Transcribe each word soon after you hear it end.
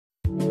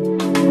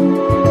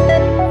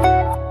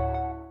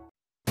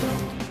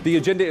The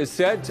agenda is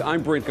set.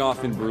 I'm Brent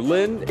Goff in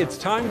Berlin. It's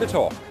time to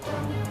talk.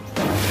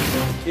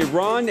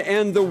 Iran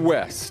and the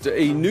West,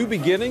 a new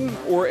beginning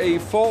or a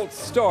false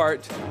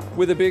start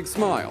with a big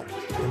smile?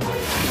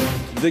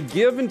 The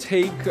give and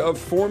take of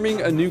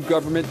forming a new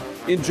government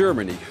in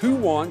Germany. Who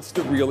wants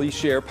to really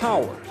share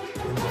power?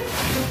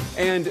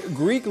 And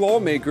Greek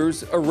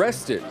lawmakers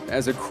arrested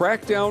as a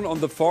crackdown on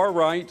the far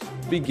right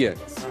begins.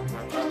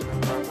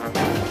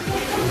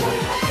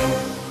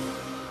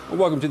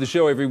 Welcome to the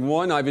show,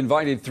 everyone. I've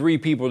invited three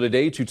people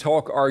today to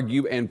talk,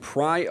 argue, and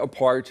pry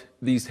apart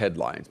these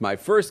headlines. My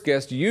first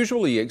guest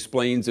usually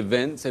explains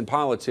events and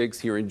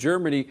politics here in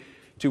Germany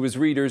to his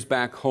readers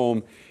back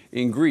home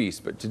in Greece.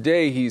 But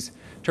today he's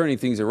turning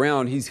things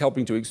around. He's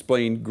helping to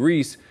explain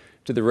Greece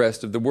to the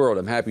rest of the world.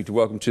 I'm happy to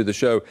welcome to the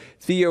show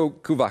Theo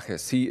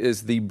Kouvakis. He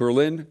is the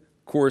Berlin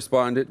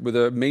correspondent with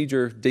a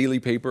major daily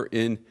paper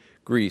in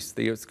Greece.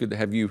 Theo, it's good to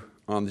have you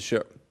on the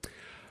show.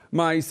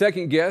 My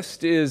second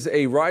guest is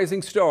a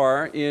rising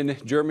star in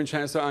German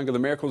Chancellor Angela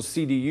Merkel's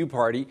CDU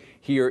party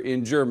here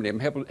in Germany.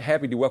 I'm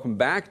happy to welcome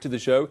back to the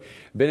show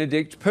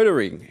Benedikt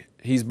Pöttering.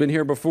 He's been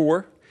here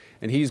before,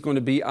 and he's going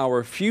to be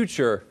our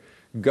future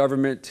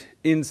government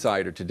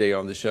insider today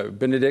on the show.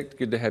 Benedikt,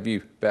 good to have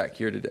you back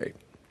here today.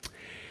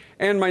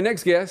 And my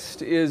next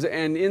guest is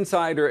an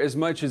insider as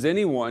much as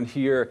anyone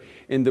here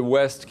in the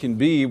West can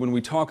be when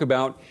we talk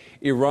about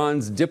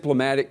Iran's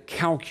diplomatic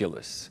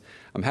calculus.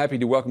 I'm happy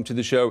to welcome to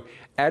the show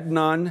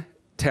Adnan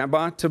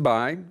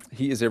Tabatabai.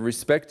 He is a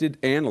respected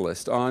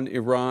analyst on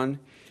Iran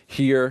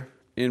here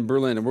in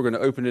Berlin. And we're going to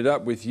open it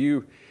up with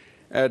you,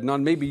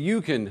 Adnan. Maybe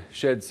you can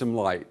shed some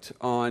light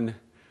on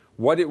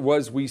what it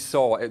was we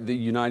saw at the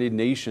United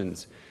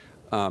Nations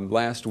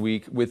last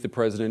week with the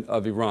president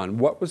of Iran.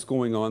 What was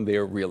going on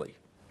there, really?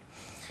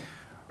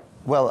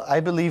 Well, I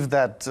believe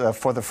that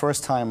for the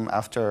first time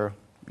after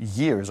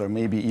years or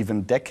maybe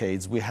even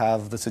decades, we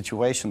have the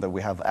situation that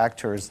we have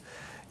actors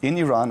in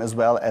Iran as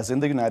well as in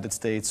the United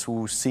States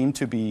who seem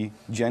to be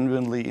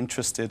genuinely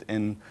interested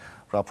in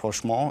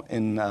rapprochement,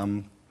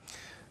 in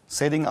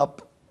setting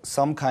up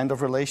some kind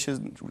of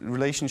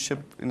relationship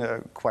in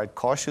a quite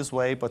cautious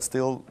way, but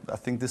still I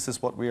think this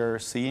is what we are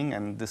seeing,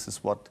 and this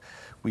is what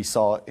we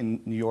saw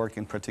in New York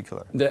in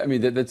particular.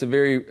 That's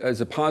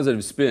a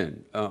positive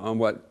spin on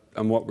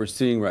what we're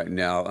seeing right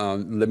now.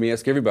 Let me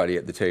ask everybody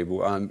at the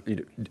table,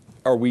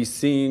 are we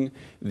seeing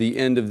the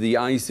end of the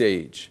ice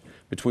age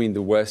between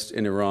the West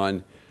and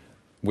Iran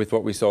with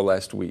what we saw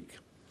last week?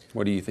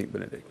 What do you think,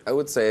 Benedikt? I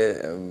would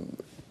say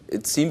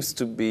it seems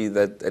to be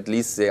that at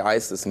least the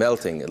ice is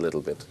melting a little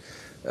bit,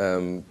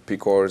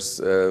 because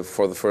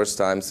for the first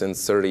time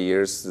since 30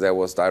 years there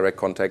was direct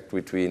contact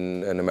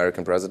between an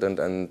American president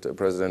and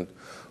President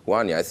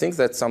Rouhani. I think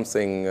that's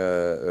something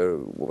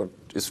what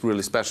is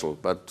really special,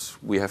 but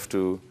we have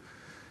to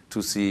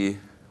see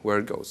where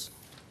it goes.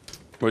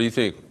 What do you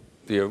think,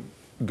 Theo?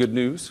 Good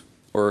news?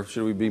 Or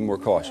should we be more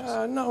cautious?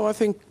 No, I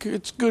think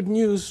it's good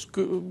news.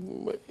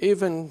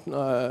 Even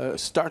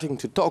starting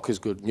to talk is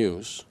good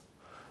news,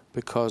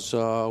 because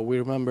we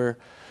remember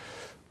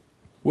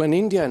when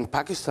India and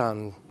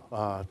Pakistan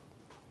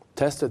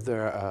tested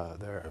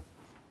their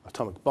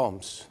atomic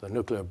bombs, their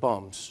nuclear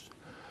bombs,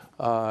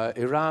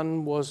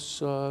 Iran was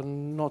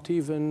not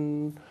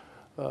even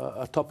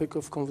a topic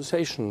of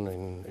conversation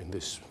in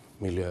this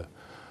milieu.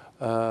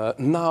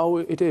 Now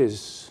it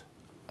is,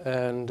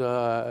 and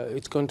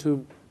it's going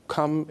to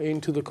come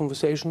into the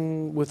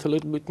conversation with a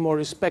little bit more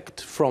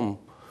respect from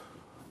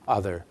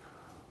other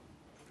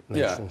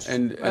nations. Yeah,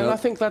 and I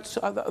think that's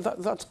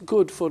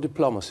good for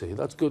diplomacy.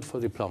 That's good for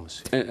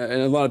diplomacy. And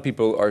a lot of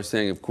people are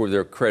saying, of course,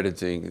 they're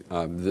crediting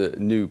the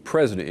new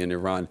president in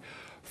Iran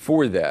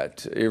for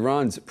that.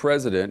 Iran's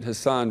president,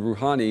 Hassan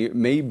Rouhani,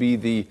 may be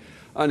the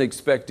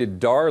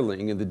unexpected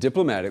darling in the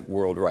diplomatic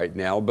world right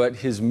now, but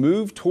his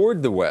move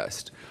toward the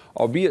West,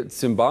 albeit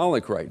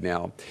symbolic right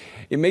now,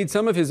 it made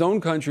some of his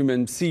own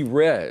countrymen see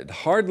red.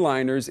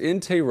 Hardliners in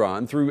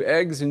Tehran threw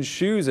eggs and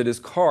shoes at his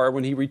car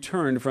when he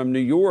returned from New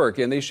York,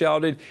 and they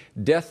shouted,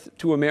 "Death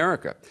to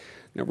America."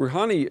 Now,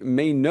 Rouhani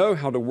may know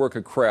how to work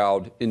a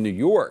crowd in New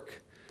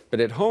York,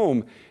 but at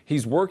home,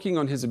 he's working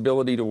on his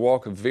ability to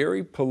walk a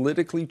very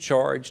politically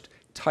charged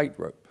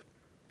tightrope.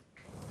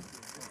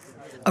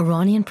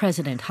 Iranian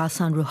President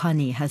Hassan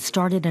Rouhani has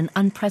started an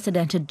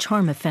unprecedented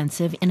charm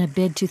offensive in a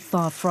bid to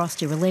thaw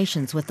frosty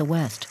relations with the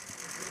West.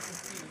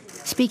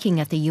 Speaking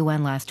at the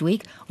UN last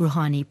week,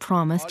 Rouhani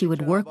promised he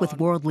would work with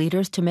world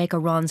leaders to make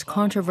Iran's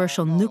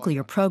controversial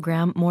nuclear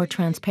program more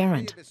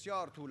transparent.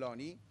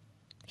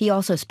 He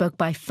also spoke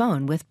by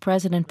phone with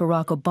President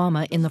Barack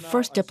Obama in the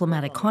first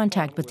diplomatic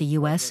contact with the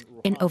U.S.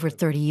 in over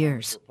 30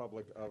 years.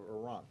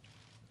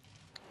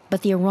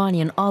 But the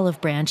Iranian olive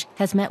branch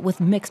has met with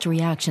mixed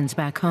reactions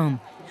back home.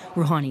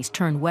 Rouhani's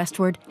turn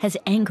westward has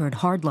angered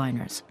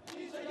hardliners.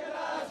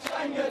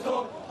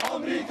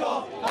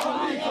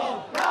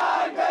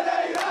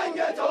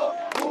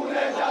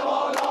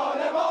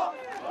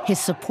 His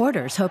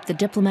supporters hope the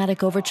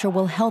diplomatic overture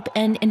will help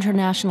end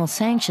international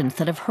sanctions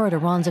that have hurt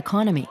Iran's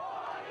economy.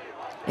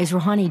 Is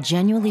Rouhani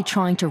genuinely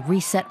trying to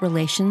reset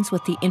relations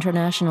with the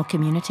international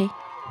community?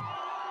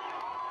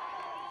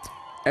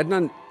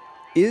 Adnan,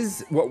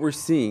 is what we're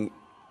seeing,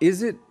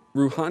 is it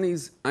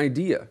Rouhani's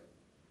idea?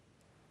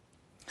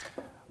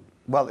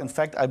 Well, in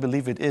fact, I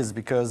believe it is,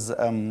 because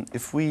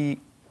if we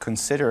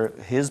consider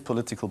his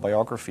political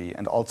biography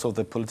and also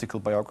the political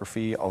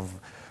biography of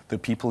the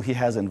people he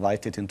has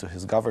invited into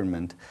his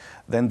government,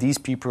 then these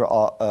people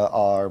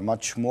are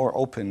much more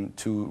open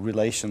to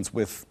relations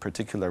with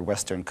particular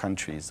Western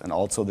countries and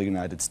also the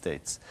United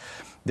States.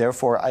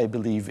 Therefore, I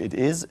believe it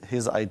is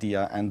his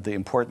idea, and the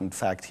important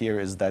fact here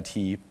is that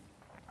he,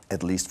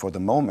 at least for the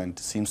moment,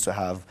 seems to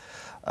have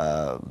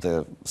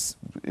the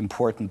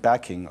important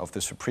backing of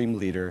the Supreme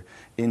Leader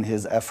in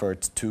his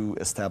effort to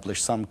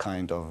establish some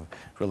kind of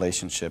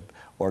relationship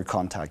or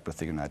contact with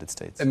the United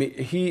States. I mean,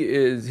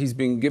 he's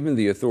been given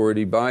the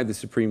authority by the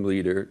Supreme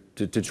Leader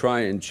to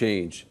try and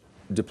change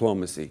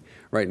diplomacy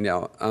right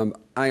now.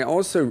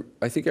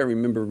 I think I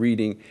remember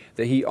reading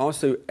that he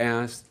also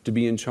asked to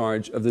be in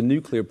charge of the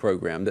nuclear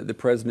program, that the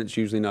president's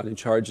usually not in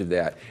charge of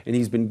that, and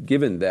he's been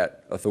given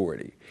that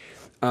authority.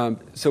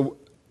 So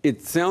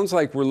it sounds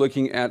like we're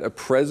looking at a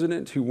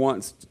president who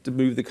wants to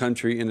move the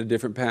country in a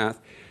different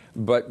path,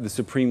 but the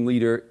Supreme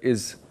Leader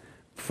is,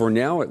 for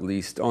now at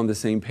least, on the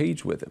same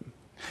page with him.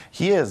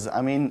 He is.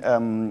 I mean,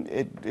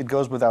 it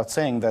goes without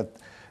saying that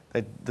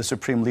the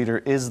Supreme Leader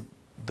is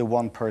the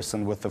one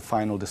person with the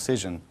final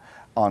decision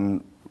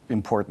on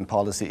important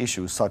policy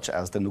issues, such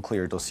as the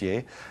nuclear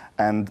dossier.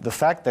 And the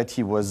fact that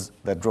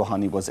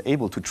Rouhani was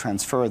able to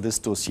transfer this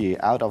dossier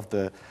out of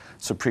the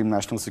Supreme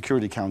National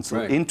Security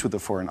Council into the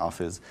Foreign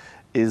Office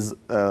is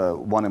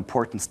one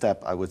important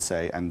step, I would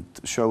say, and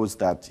shows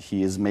that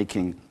he is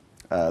making,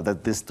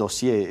 that this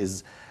dossier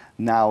is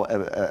now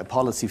a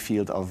policy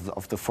field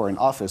of the Foreign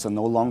Office and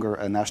no longer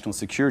a national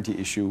security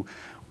issue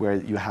where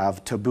you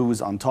have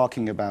taboos on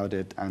talking about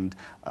it and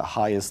a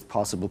highest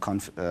possible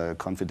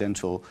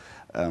confidential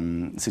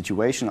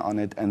situation on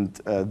it. And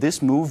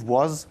this move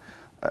was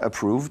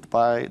approved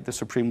by the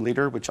Supreme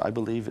Leader, which I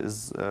believe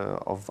is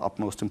of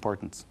utmost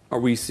importance. Are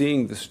we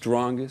seeing the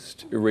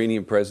strongest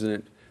Iranian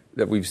president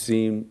that we've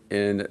seen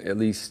in at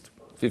least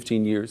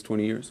 15 years,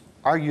 20 years?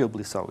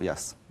 Arguably so,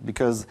 yes.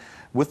 Because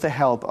with the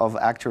help of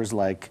actors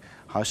like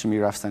Hashemi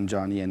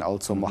Rafsanjani and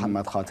also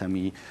Mohammad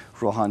Khatami,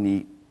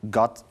 Rouhani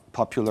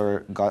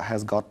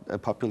has got a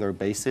popular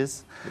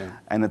basis,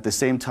 and at the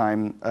same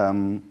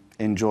time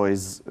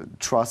enjoys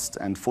trust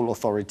and full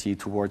authority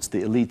towards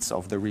the elites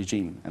of the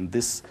regime. And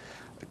this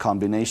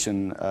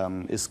combination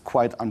is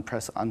quite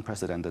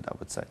unprecedented, I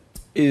would say.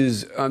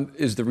 Is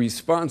the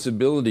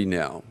responsibility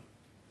now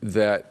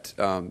that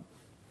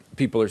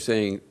people are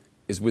saying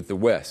is with the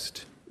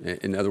West,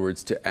 in other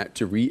words,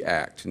 to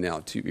react now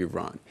to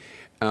Iran?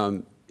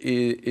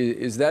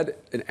 Is that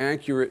an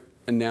accurate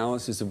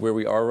analysis of where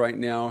we are right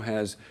now?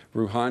 Has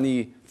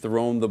Rouhani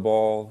thrown the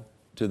ball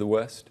to the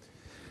West?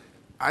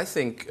 I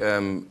think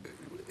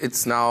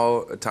it's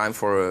now a time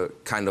for a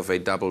kind of a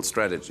double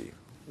strategy.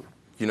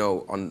 You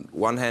know, on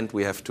one hand,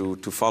 we have to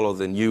follow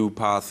the new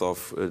path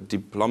of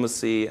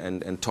diplomacy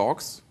and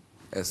talks,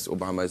 as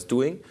Obama is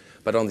doing.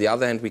 But on the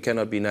other hand, we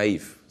cannot be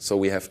naive. So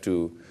we have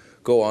to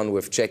go on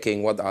with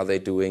checking what are they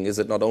doing. Is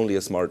it not only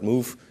a smart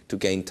move to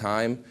gain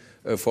time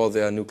for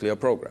their nuclear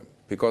program?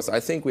 Because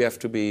I think we have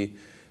to be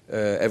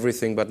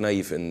everything but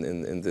naive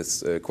in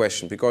this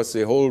question, because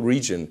the whole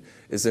region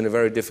is in a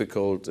very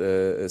difficult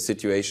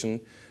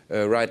situation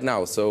right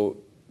now. So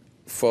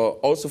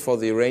also for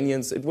the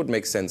Iranians, it would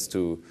make sense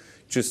to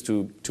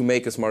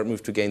make a smart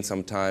move to gain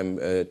some time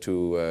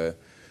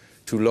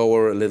to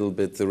lower a little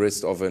bit the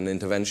risk of an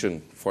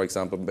intervention, for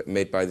example,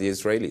 made by the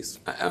Israelis.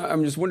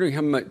 I'm just wondering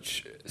how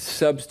much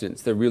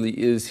substance there really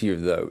is here,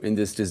 though, in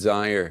this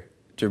desire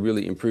to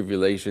really improve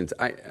relations.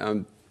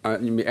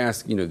 Let me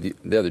ask, the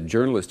other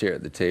journalist here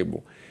at the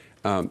table,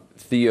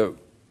 Theo,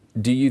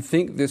 do you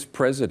think this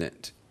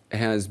president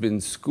has been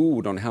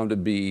schooled on how to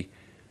be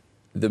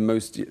the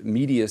most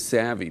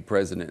media-savvy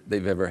president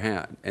they've ever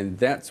had, and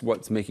that's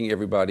what's making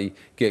everybody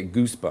get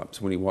goosebumps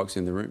when he walks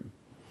in the room?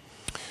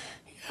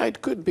 Yeah,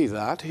 it could be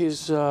that.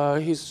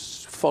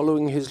 He's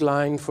following his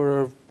line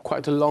for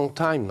quite a long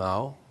time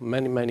now,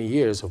 many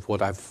years of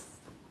what I've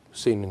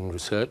seen in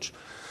research.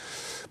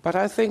 But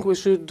I think we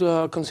should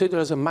consider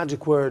as a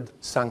magic word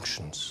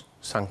sanctions.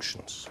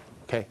 Sanctions.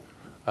 Okay,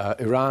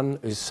 Iran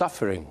is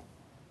suffering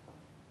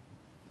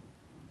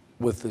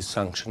with these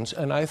sanctions,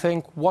 and I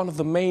think one of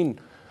the main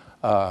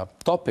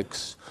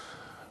topics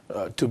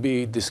to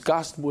be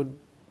discussed would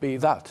be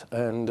that.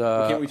 And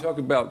can we talk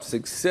about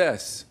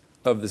success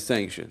of the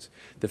sanctions?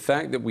 The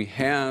fact that we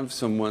have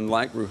someone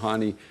like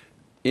Rouhani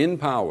in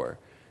power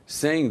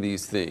saying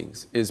these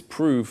things is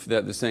proof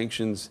that the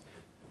sanctions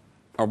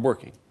are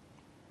working.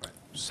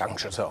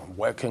 Sanctions are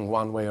working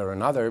one way or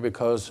another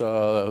because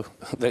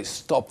they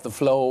stop the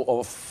flow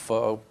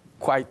of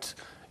quite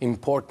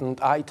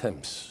important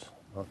items,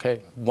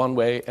 okay, one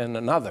way and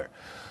another.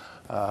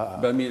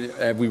 But I mean,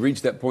 have we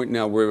reached that point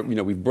now where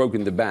we've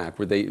broken the back,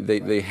 where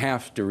they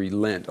have to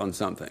relent on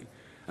something?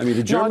 I mean,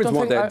 the Germans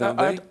want that, don't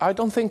they? I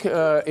don't think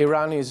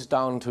Iran is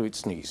down to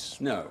its knees.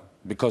 No.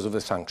 Because of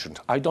the sanctions.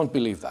 I don't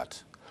believe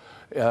that.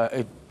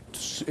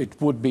 it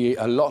would be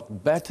a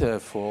lot better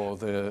for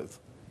the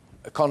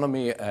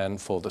economy and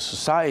for the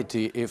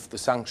society if the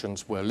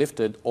sanctions were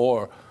lifted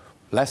or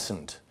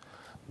lessened.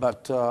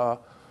 But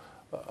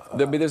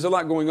there's a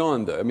lot going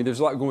on, though. I mean, there's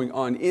a lot going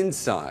on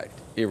inside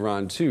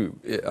Iran, too,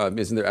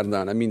 isn't there,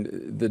 Adnan? I mean,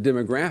 the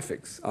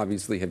demographics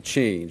obviously have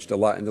changed a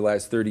lot in the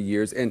last 30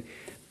 years. And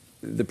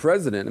the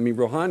president, I mean,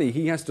 Rouhani,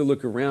 he has to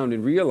look around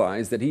and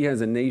realize that he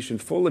has a nation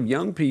full of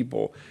young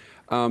people.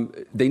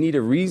 They need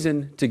a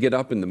reason to get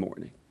up in the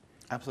morning.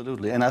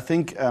 Absolutely. And I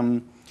think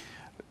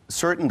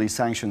certainly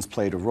sanctions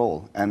played a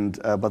role,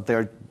 but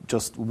they're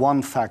just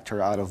one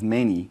factor out of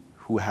many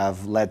who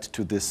have led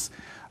to this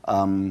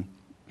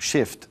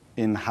shift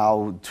in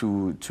how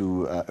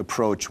to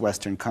approach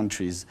Western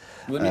countries.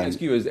 Let me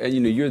ask you, as you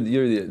know, you're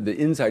the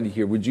insider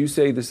here. Would you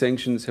say the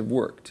sanctions have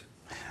worked?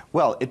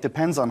 Well, it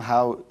depends on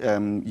how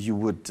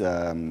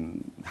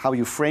how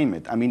you frame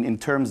it. I mean, in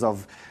terms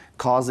of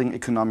causing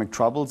economic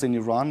troubles in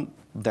Iran,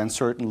 then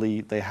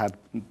certainly they had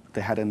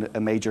a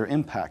major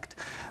impact.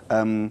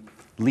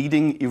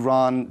 Leading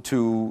Iran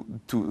to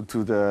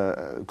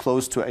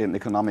close to an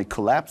economic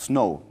collapse?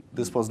 No,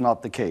 this was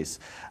not the case.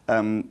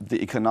 The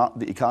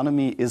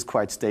economy is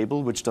quite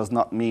stable, which does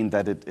not mean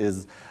that it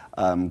is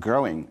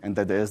growing and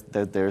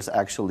that there's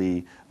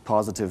actually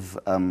positive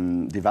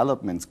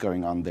developments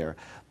going on there.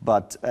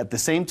 But at the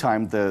same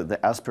time, the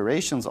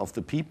aspirations of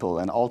the people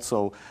and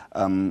also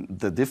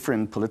the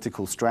different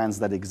political strands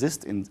that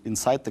exist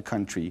inside the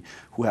country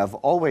who have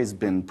always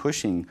been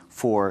pushing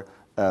for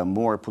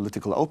more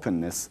political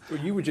openness. Well,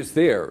 you were just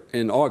there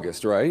in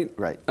August, right?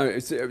 Right.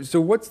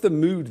 So what's the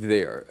mood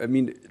there? I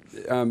mean,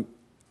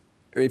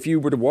 if you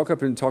were to walk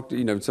up and talk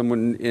to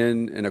someone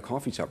in a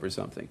coffee shop or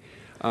something,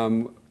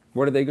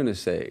 what are they going to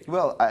say?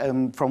 Well,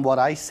 from what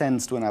I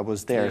sensed when I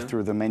was there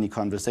through the many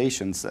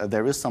conversations,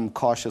 there is some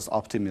cautious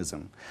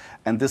optimism.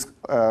 And this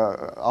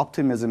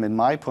optimism, in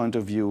my point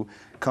of view,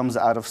 comes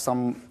out of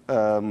some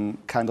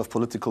kind of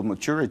political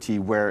maturity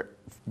where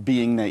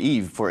being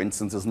naive, for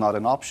instance, is not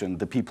an option.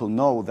 The people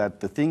know that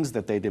the things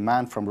that they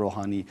demand from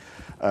Rouhani,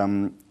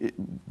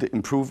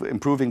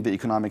 improving the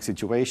economic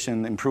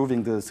situation,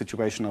 improving the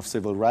situation of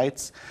civil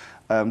rights,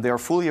 they are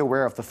fully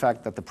aware of the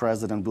fact that the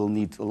president will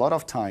need a lot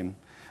of time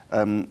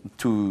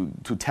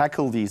to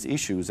tackle these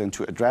issues and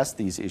to address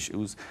these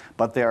issues,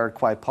 but they are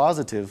quite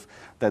positive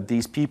that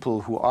these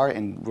people who are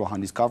in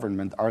Rouhani's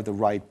government are the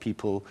right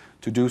people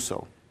to do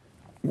so.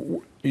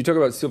 You talk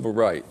about civil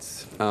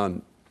rights.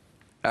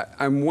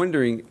 I'm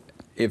wondering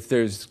if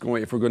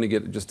we're going to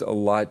get just a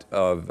lot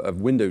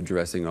of window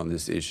dressing on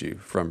this issue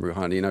from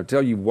Rouhani, and I'll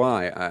tell you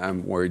why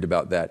I'm worried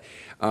about that.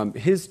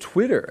 His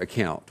Twitter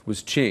account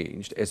was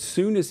changed as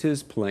soon as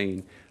his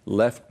plane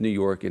left New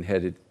York and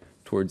headed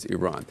towards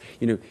Iran.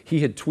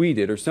 He had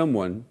tweeted, or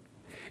someone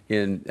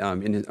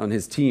on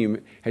his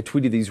team had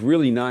tweeted these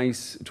really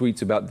nice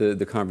tweets about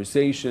the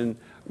conversation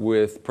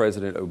with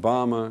President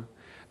Obama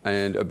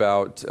and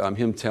about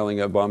him telling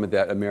Obama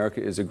that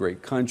America is a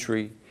great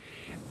country.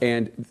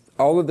 And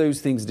all of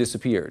those things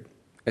disappeared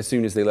as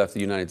soon as they left the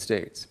United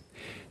States.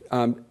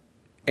 And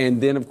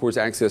then, of course,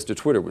 access to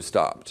Twitter was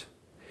stopped.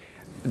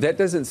 That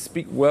doesn't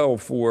speak well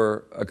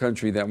for a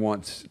country that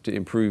wants to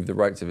improve the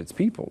rights of its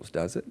peoples,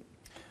 does it?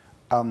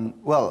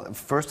 Well,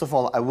 first of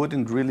all, I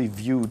wouldn't really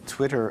view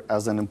Twitter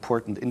as an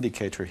important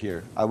indicator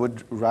here. I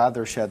would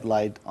rather shed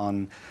light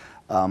on...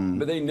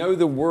 But they know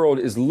the world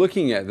is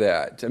looking at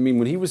that. I mean,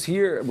 when he was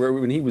here,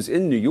 when he was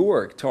in New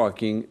York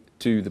talking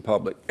to the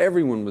public,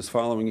 everyone was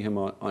following him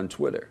on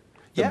Twitter.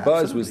 The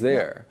buzz was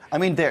there. Yeah. I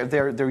mean,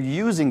 they're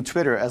using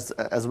Twitter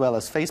as well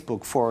as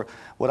Facebook for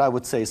what I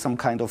would say some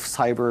kind of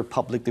cyber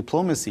public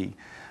diplomacy.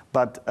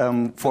 But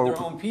for their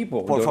own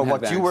people, for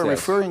what you were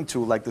referring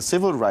to, like the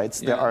civil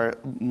rights, there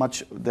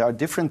are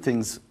different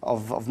things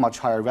of much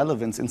higher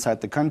relevance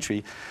inside the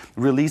country.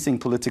 Releasing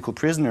political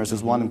prisoners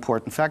is one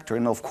important factor,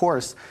 and of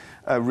course,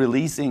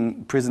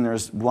 releasing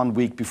prisoners 1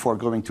 week before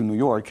going to New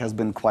York has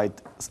been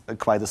quite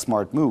a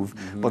smart move.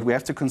 But we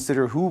have to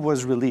consider who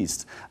was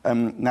released.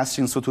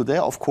 Nasrin Sotoudeh,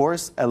 of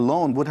course,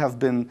 alone would have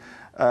been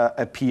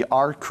a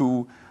PR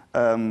coup.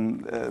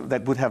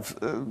 That would have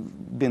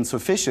been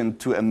sufficient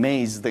to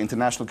amaze the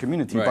international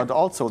community. Right. But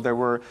also there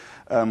were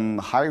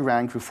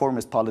high-ranked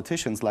reformist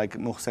politicians like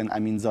Mohsen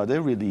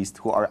Aminzadeh released,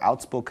 who are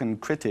outspoken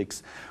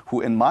critics,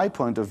 who in my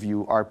point of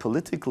view are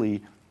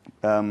politically,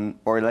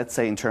 or let's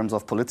say in terms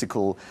of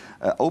political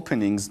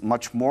openings,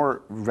 much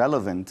more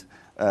relevant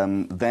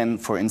than,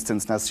 for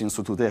instance, Nasrin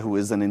Sotoudeh, who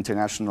is an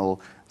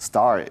international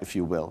star, if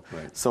you will.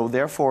 Right. So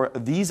therefore,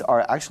 these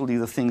are actually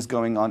the things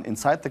going on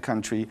inside the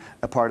country,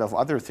 a part of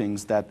other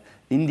things that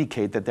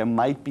indicate that there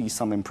might be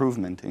some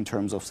improvement in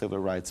terms of civil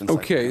rights.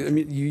 Okay, I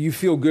mean, you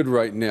feel good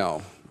right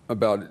now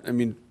about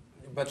it.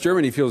 But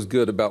Germany feels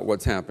good about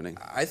what's happening.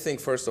 I think,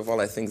 first of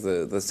all, I think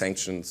the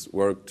sanctions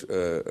worked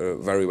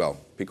very well,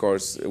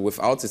 because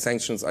without the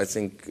sanctions, I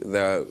think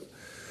there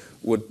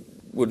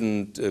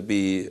wouldn't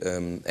be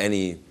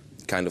any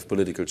kind of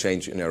political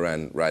change in Iran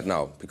right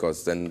now, because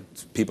then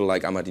people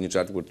like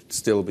Ahmadinejad would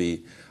still be,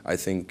 I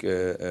think,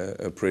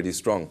 pretty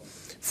strong.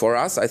 For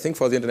us, I think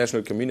for the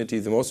international community,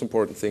 the most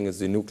important thing is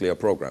the nuclear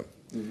program.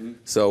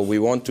 So we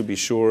want to be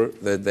sure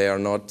that they are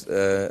not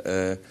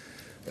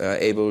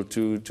able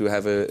to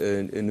have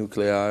a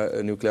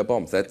nuclear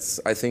bomb. That's,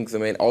 I think, the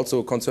main.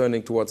 Also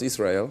concerning towards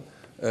Israel,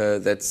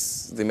 that's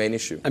the main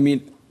issue. I mean,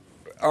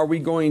 are we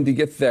going to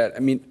get that?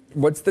 I mean,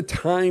 what's the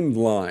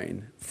timeline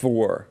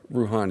for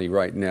Rouhani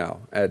right now,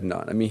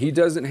 Adnan? I mean, he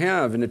doesn't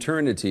have an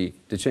eternity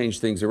to change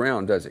things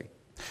around, does he?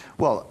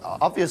 Well,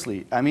 obviously.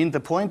 I mean, the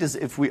point is,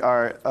 if we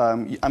are,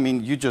 I mean,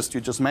 you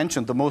just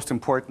mentioned the most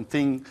important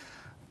thing,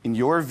 in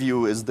your view,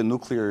 is the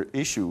nuclear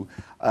issue.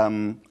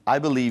 I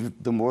believe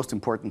the most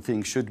important thing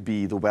should be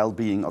the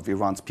well-being of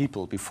Iran's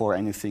people before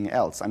anything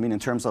else. I mean,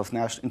 in terms of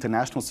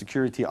international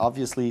security,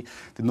 obviously,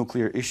 the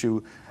nuclear issue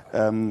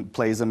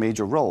plays a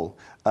major role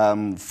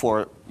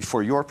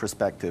for your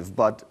perspective.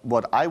 But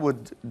what I would,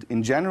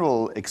 in general,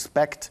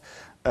 expect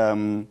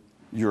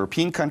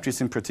European countries,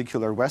 in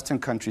particular Western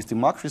countries,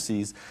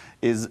 democracies,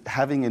 is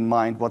having in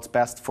mind what's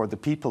best for the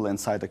people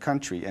inside the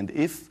country. And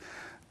if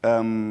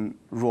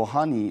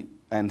Rouhani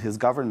and his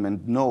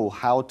government know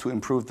how to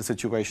improve the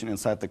situation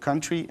inside the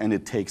country, and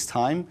it takes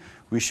time,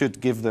 we should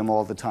give them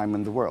all the time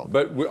in the world.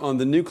 But on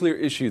the nuclear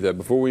issue, though,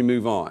 before we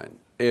move on,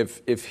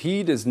 if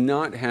he does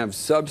not have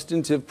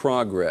substantive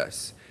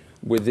progress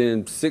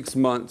within 6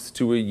 months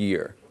to a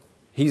year,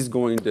 he's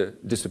going to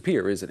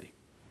disappear, isn't he?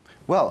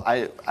 Well,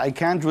 I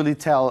can't really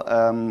tell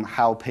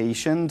how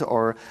patient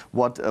or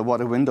what a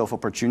window of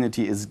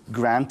opportunity is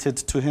granted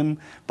to him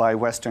by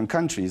Western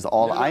countries.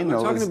 All I know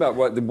is... I'm talking about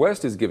what the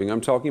West is giving.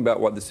 I'm talking about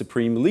what the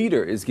Supreme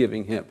Leader is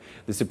giving him.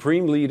 The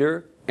Supreme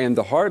Leader and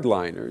the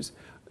hardliners,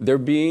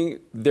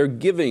 they're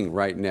giving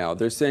right now.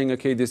 They're saying,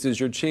 okay, this is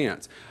your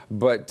chance.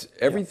 But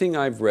everything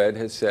I've read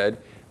has said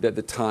that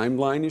the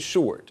timeline is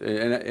short.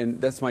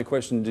 And that's my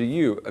question to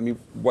you. I mean,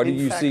 what do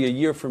you see a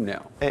year from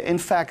now? In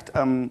fact,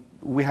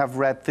 we have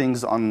read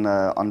things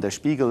on Der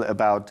Spiegel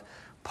about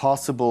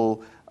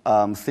possible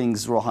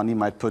things Rouhani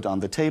might put on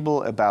the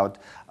table, about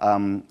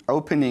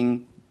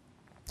opening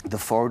the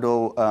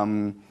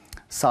Fordo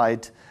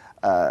site,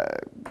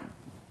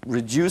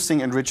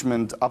 reducing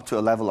enrichment up to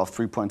a level of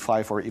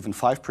 3.5 or even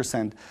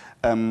 5%.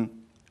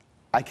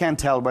 I can't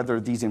tell whether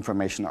these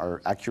information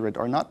are accurate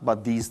or not,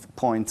 but these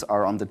points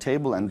are on the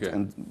table, and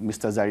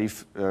Mr.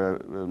 Zarif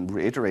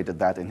reiterated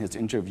that in his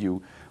interview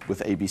with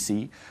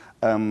ABC.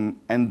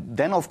 And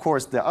then, of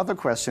course, the other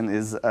question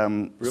is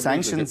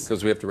sanctions.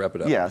 Because we have to wrap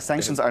it up. Yeah,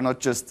 sanctions are not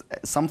just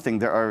something.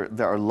 There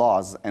are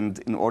laws, and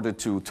in order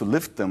to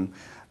lift them,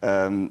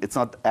 it's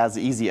not as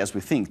easy as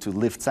we think to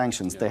lift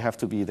sanctions. They have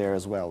to be there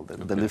as well.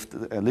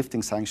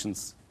 Lifting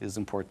sanctions is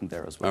important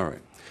there as well. All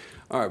right.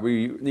 All right,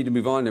 we need to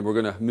move on, and we're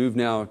going to move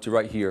now to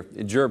right here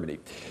in Germany.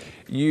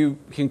 You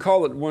can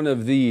call it one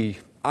of the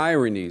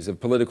ironies of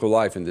political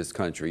life in this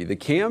country. The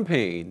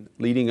campaign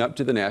leading up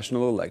to the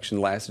national election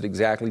lasted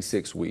exactly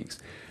 6 weeks.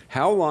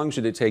 How long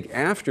should it take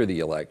after the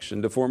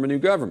election to form a new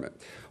government?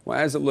 Well,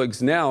 as it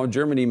looks now,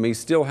 Germany may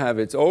still have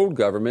its old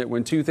government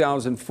when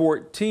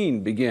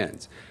 2014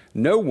 begins.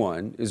 No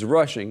one is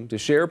rushing to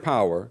share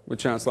power with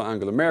Chancellor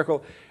Angela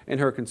Merkel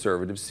and her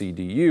conservative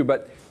CDU.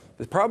 But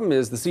the problem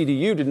is the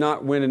CDU did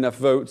not win enough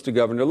votes to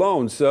govern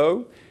alone.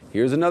 So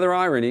here's another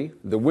irony.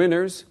 The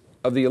winners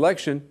of the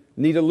election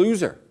need a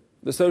loser,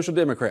 the Social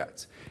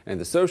Democrats. And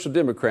the Social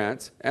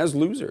Democrats, as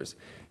losers,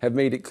 have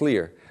made it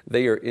clear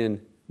they are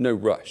in no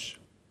rush.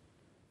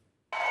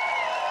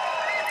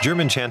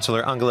 German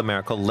Chancellor Angela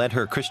Merkel led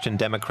her Christian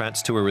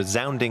Democrats to a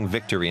resounding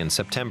victory in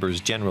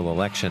September's general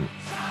election.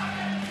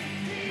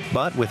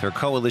 But with her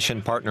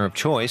coalition partner of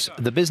choice,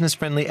 the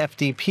business-friendly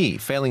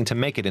FDP, failing to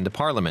make it into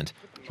parliament,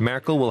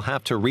 Merkel will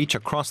have to reach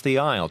across the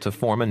aisle to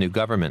form a new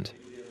government.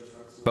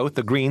 Both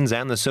the Greens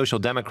and the Social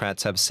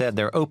Democrats have said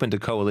they're open to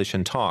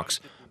coalition talks,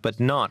 but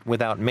not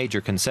without major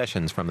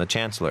concessions from the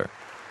Chancellor.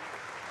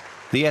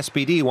 The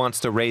SPD wants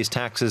to raise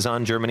taxes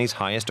on Germany's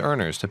highest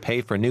earners to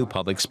pay for new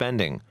public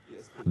spending.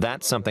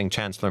 That's something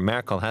Chancellor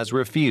Merkel has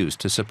refused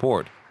to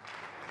support.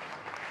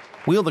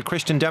 Will the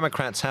Christian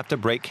Democrats have to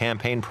break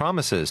campaign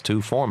promises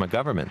to form a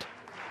government?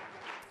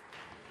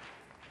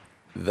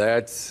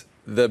 That's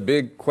the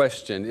big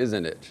question,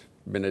 isn't it,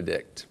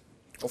 Benedict?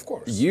 Of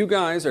course. You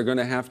guys are going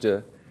to have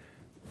to,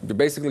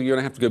 basically you're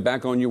going to have to go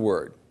back on your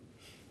word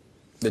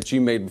that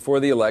you made before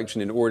the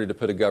election in order to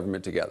put a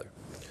government together.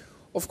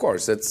 Of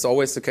course, that's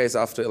always the case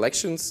after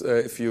elections.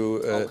 If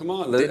you come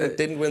on.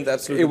 didn't win the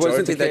absolute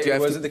majority, it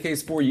wasn't the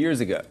case 4 years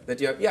ago.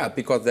 Yeah,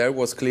 because there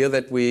was clear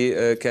that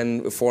we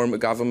can form a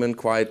government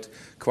quite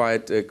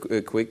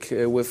quick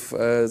with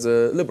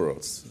the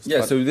liberals. Yeah,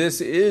 but so this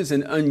is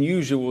an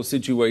unusual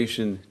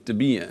situation to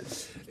be in.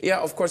 Yeah,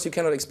 of course, you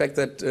cannot expect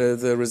that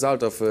the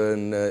result of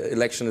an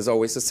election is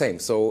always the same.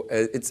 So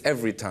it's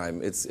every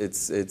time it's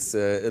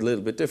a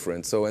little bit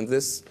different. So in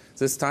this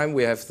This time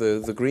we have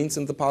the Greens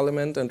in the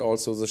parliament and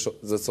also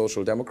the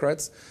Social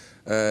Democrats.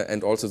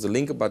 And also the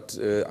Linke, but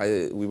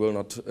we will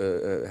not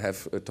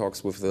have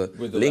talks with the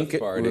Linke,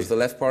 with the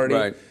left party.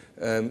 Right.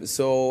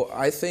 So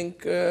I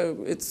think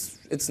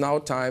it's now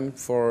time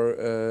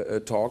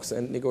for talks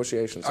and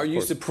negotiations. Are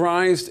you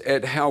surprised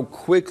at how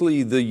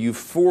quickly the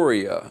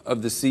euphoria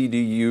of the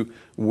CDU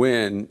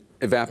win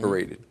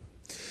evaporated?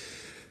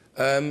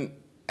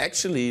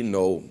 Actually,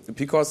 no,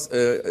 because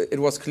it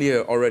was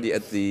clear already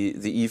at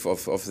the eve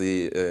of the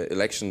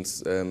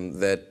elections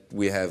that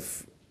we have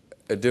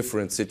a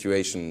different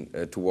situation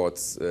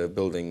towards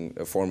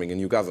forming a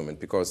new government,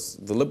 because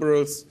the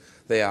Liberals,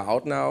 they are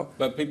out now.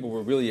 But people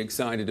were really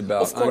excited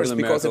about of course, Angela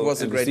because Merkel it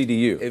was and a great, the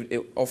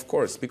CDU. Of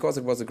course, because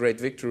it was a great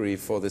victory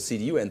for the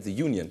CDU and the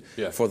Union,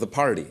 Yeah. for the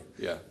party.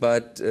 Yeah.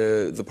 But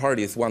the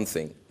party is one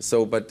thing.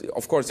 So, but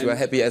of course, you are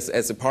happy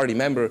as a party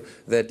member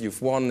that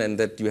you've won and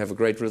that you have a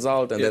great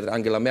result and Yeah. that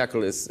Angela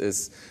Merkel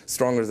is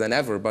stronger than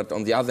ever. But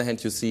on the other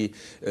hand, you see,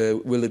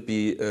 will it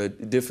be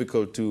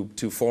difficult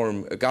to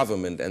form a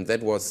government? And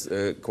that was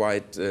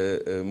quite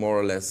more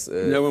or less.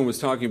 No one was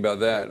talking about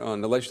that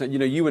on election night. You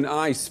know, you and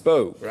I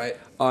spoke Right.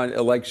 on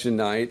election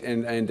night,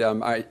 and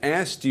I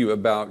asked you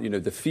about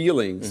the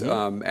feelings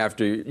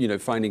after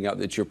finding out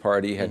that your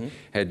party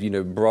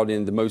had brought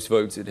in the most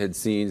votes it had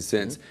seen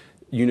since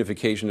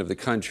unification of the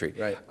country.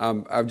 Right.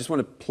 I just want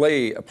to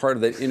play a part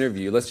of that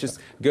interview. Let's just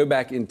go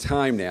back in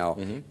time now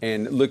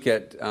and look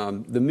at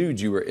the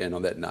mood you were in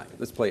on that night.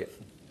 Let's play it.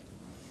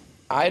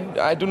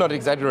 I do not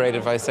exaggerate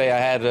if I say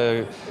I had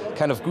a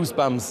kind of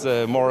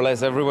goosebumps more or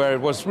less everywhere.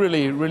 It was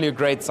really a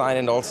great sign,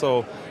 and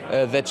also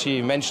that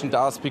she mentioned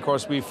us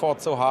because we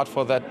fought so hard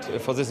for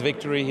this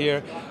victory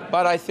here.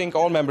 But I think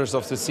all members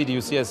of the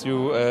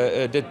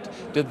CDU-CSU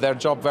did their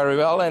job very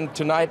well, and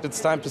tonight it's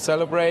time to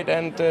celebrate,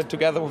 and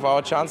together with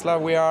our Chancellor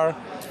we are,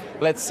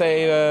 let's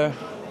say,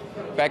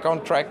 back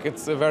on track.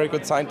 It's a very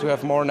good sign to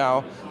have more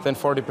now than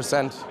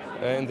 40%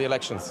 in the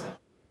elections.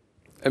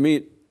 I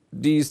mean,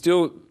 do you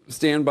still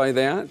stand by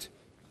that?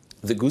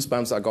 The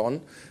goosebumps are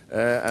gone,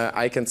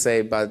 I can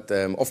say, but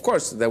of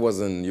course there was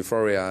an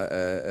euphoria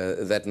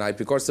that night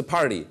because the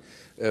party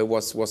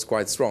was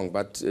quite strong.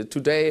 But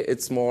today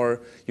it's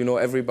more,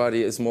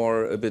 everybody is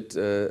more a bit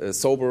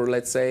sober,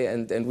 let's say,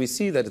 and we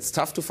see that it's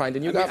tough to find a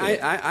new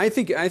government. I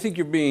think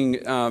you're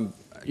being,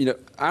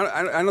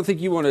 I don't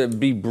think you want to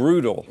be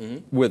brutal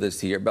with us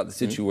here about the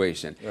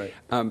situation.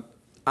 Right.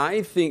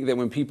 I think that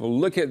when people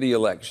look at the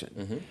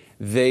election,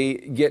 they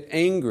get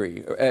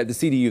angry at the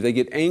CDU. They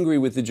get angry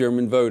with the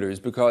German voters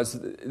because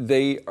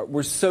they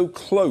were so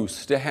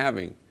close to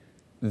having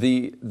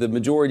the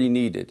majority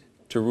needed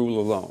to rule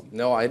alone.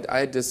 No,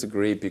 I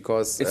disagree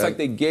because it's like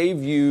they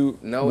gave you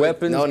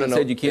weapons and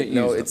said you can't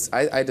use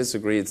them. I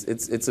disagree.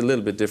 It's a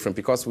little bit different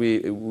because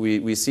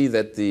we see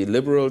that the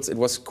Liberals, it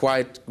was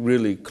quite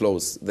really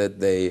close that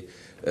they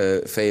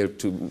failed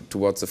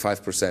towards the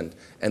 5%,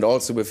 and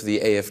also with the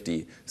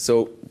AfD.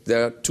 So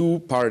there are two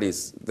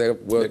parties that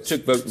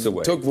took votes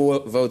away.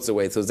 Votes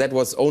away. So that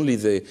was only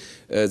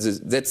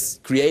that's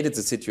created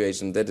the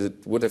situation that it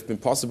would have been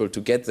possible to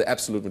get the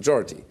absolute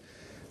majority,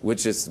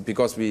 which is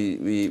because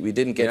we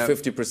didn't get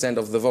 50%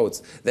 of the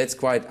votes. That's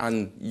quite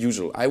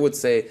unusual, I would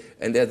say,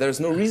 and there's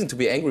no reason to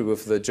be angry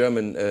with the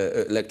German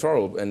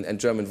electoral and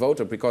German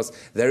voter, because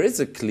there is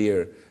a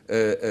clear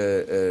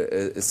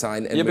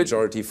sign and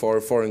majority for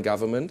a foreign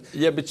government.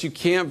 Yeah, but you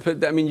can't put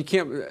that, I mean, you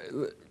can't,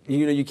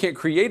 you can't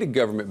create a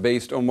government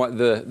based on what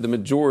the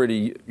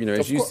majority,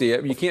 as you see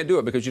it. You can't do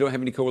it because you don't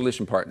have any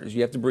coalition partners.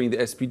 You have to bring the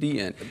SPD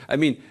in. I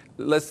mean,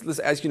 let's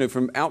ask,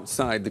 from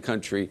outside the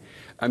country,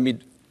 I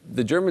mean,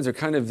 the Germans are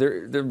kind of,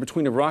 they're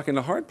between a rock and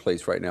a hard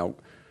place right now.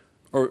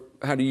 Or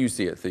how do you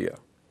see it, Theo?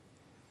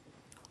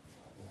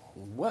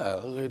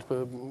 Well,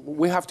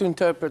 we have to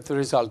interpret the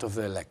result of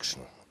the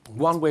election.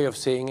 One way of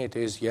seeing it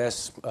is,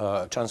 yes,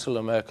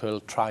 Chancellor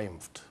Merkel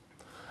triumphed,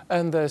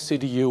 and the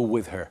CDU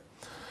with her.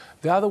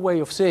 The other way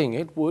of seeing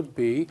it would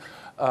be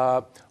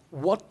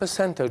what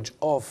percentage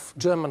of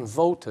German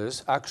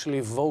voters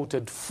actually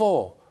voted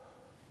for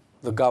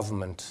the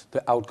government,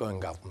 the outgoing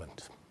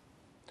government,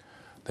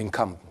 the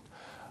incumbent.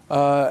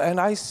 And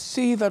I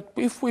see that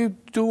if we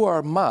do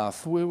our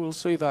math, we will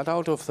see that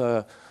out of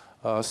the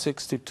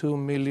 62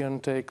 million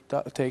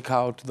take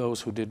out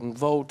those who didn't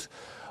vote,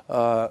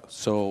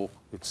 so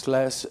it's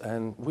less,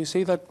 and we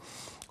see that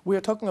we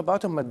are talking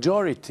about a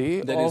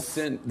majority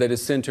that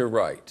is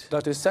center-right.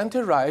 That is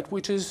center-right,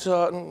 which is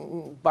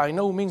by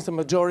no means the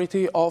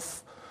majority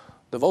of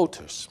the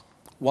voters.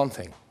 One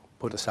thing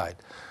put aside.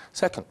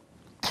 Second,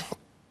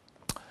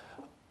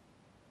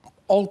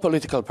 all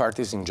political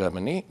parties in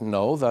Germany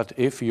know that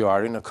if you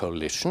are in a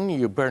coalition,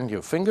 you burn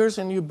your fingers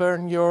and you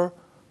burn your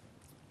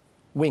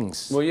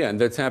wings. Well, yeah, and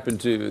that's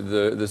happened to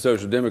the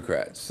Social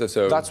Democrats.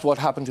 So that's what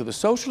happened to the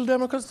Social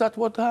Democrats, that's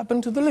what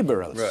happened to the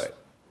Liberals. Right.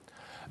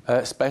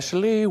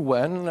 Especially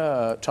when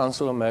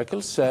Chancellor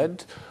Merkel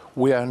said,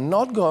 we are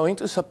not going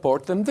to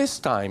support them this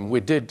time.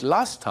 We did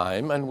last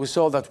time, and we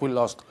saw that we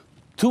lost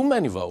too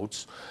many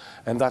votes,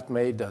 and that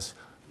made us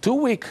too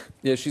weak.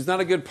 Yeah, she's not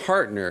a good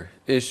partner,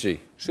 is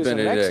she? She's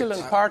Benedict? an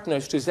excellent partner.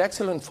 She's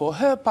excellent for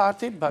her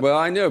party, but well,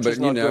 I know, but she's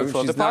not good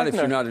for she's the not partner. if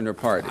you're not in her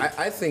party.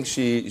 I think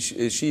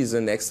she's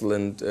an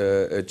excellent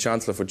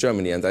chancellor for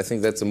Germany, and I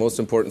think that's the most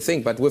important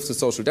thing. But with the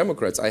Social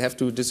Democrats, I have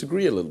to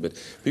disagree a little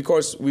bit,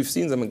 because we've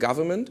seen them in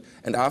government,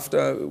 and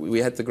after we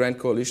had the Grand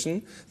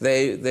Coalition,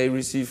 they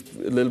received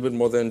a little bit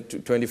more than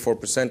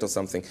 24% or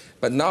something.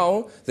 But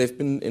now they've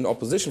been in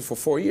opposition for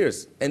 4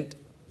 years, and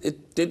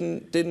it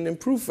didn't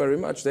improve very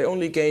much. They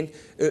only gained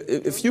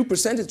a few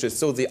percentages.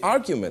 So the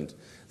argument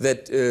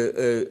that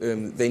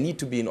they need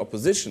to be in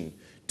opposition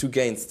to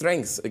gain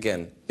strength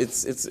again,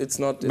 it's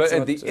not. But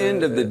at the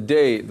end of the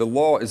day, the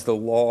law is the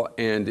law,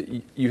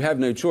 and you have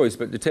no choice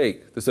but to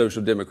take the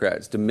Social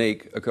Democrats to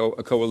make a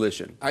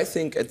coalition. I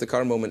think at the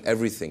current moment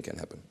everything can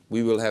happen.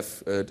 We will have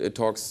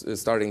talks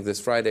starting this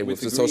Friday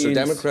with the Social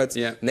Democrats.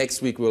 Yeah.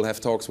 Next week we'll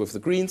have talks with the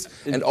Greens,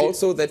 and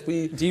also that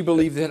we. Do you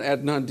believe that,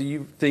 Adnan? Do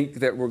you think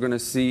that we're going to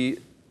see,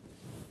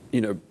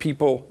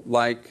 people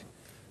like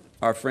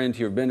our friend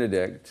here,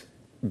 Benedict,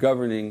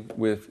 governing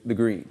with the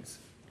Greens?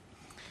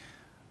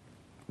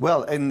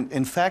 Well,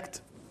 in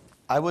fact,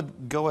 I would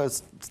go a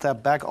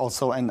step back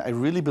also, and I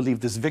really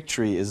believe this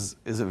victory is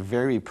a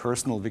very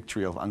personal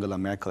victory of Angela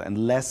Merkel, and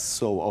less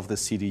so of the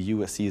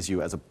CDU-CSU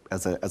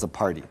as a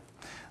party.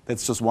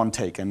 That's just one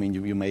take. I mean,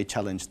 you may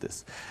challenge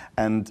this.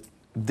 And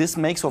this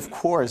makes, of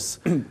course,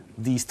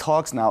 these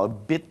talks now a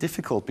bit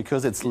difficult,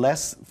 because it's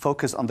less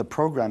focused on the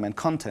program and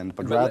content,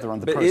 but rather on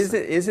the person.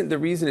 But isn't the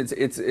reason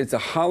it's a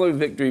hollow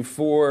victory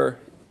for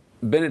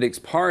Benedict's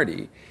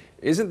party?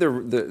 Isn't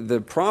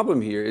the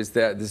problem here is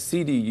that the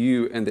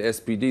CDU and the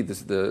SPD,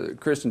 the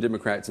Christian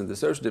Democrats and the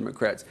Social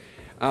Democrats,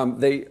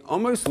 they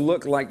almost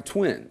look like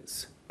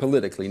twins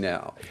politically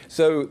now.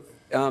 So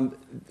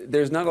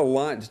there's not a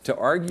lot to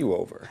argue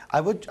over.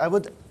 I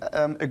would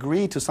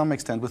agree to some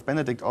extent with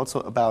Benedict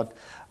also about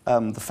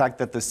the fact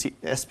that the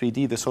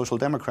SPD, the Social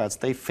Democrats,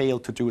 they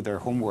failed to do their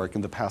homework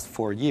in the past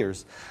 4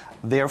 years.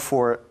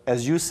 Therefore,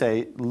 as you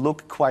say,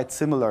 look quite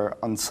similar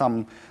on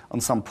some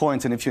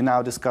points. And if you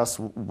now discuss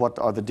what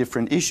are the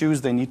different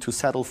issues they need to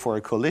settle for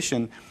a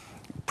coalition,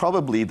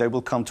 probably they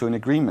will come to an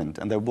agreement,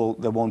 and there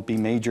won't be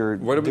major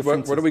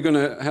differences. What are we going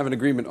to have an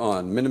agreement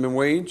on? Minimum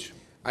wage?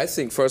 I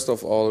think, first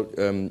of all,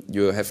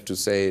 you have to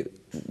say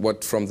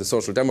what from the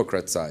Social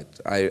Democrat side.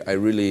 I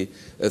really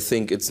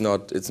think it's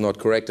not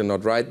correct and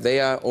not right.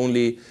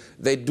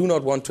 They do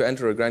not want to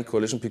enter a grand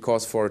coalition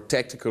because for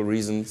tactical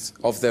reasons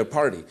of their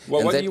party.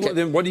 Well,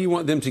 what do you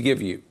want them to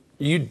give you?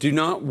 You do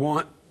not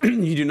want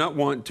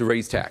to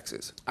raise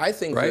taxes. I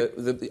think, right?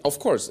 Of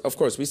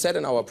course. We said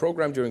in our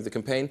program during the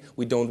campaign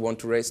we don't want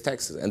to raise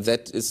taxes, and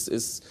that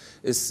is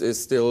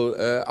still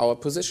our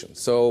position.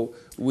 So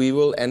we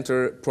will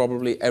enter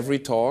probably every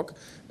talk,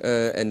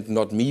 and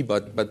not me,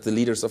 but the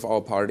leaders of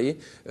our party,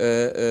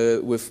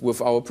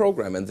 with our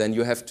program. And then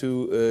you have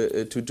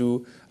to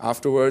do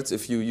afterwards.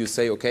 If you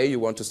say, okay, you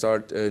want to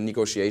start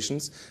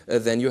negotiations,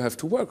 then you have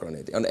to work on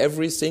it on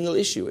every single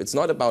issue. It's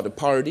not about a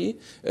party.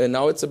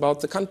 Now it's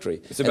about the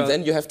country. And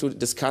then you have to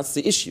discuss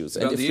the issues.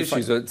 About the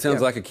issues. It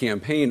sounds like a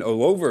campaign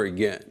all over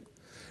again.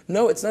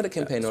 No, it's not a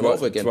campaign all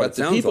over again, but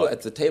the people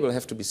at the table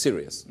have to be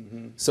serious.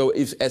 Mm-hmm. So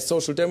if as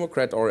Social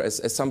Democrat or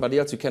as somebody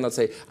else, you cannot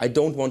say, I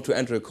don't want to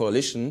enter a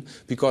coalition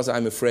because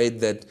I'm afraid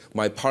that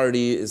my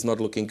party is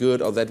not looking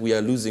good or that we are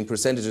losing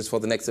percentages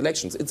for the next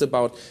elections. It's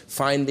about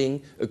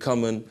finding a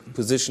common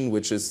position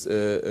which is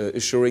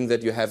assuring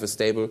that you have a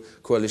stable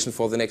coalition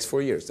for the next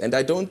 4 years. And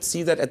I don't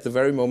see that at the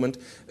very moment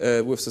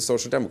with the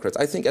Social Democrats.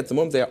 I think at the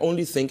moment they are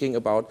only thinking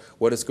about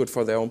what is good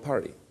for their own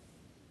party.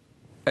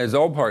 As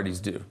all parties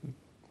do.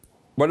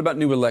 What about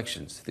new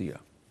elections, Theo?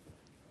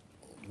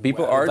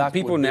 People are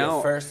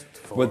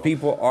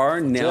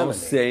now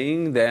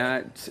saying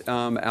that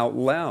out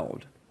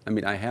loud. I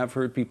mean, I have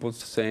heard people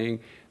saying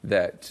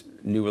that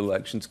new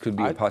elections could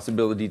be a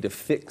possibility to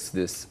fix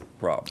this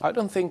problem. I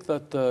don't think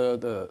that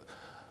the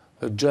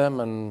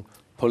German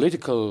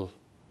political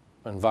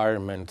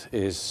environment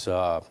is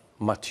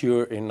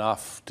mature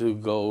enough to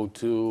go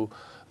to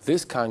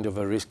this kind of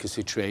a risky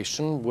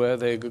situation where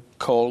they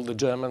call the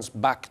Germans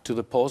back to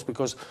the polls,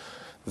 because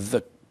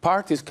the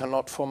parties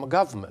cannot form a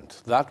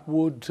government. That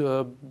would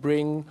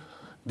bring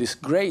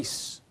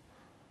disgrace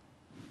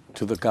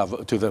to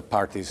the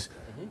parties.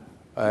 Mm-hmm.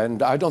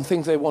 And I don't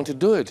think they want to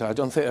do it. I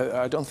don't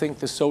think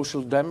the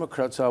Social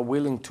Democrats are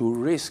willing to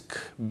risk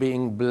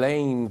being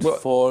blamed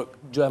for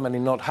Germany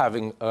not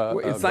having a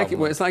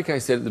government. It's like I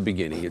said at the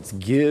beginning, it's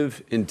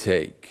give and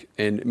take.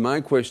 And my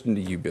question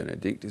to you,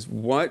 Benedict, is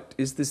what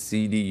is the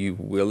CDU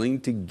willing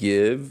to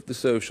give the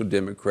Social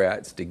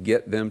Democrats to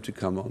get them to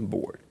come on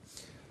board?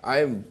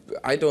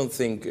 I don't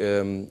think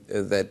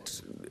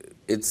that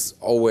it's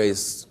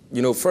always,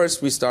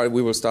 first we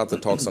will start the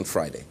talks on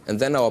Friday, and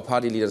then our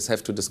party leaders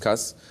have to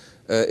discuss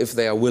if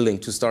they are willing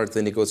to start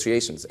the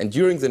negotiations. And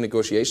during the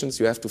negotiations,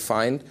 you have to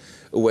find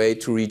a way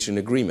to reach an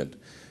agreement.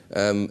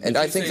 And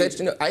I think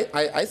that,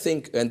 I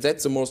think, and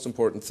that's the most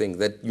important thing,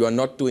 that you are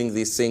not doing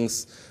these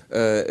things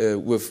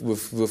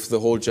with the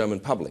whole German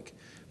public.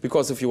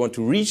 Because if you want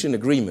to reach an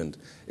agreement,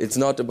 it's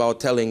not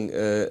about telling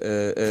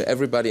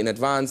everybody in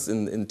advance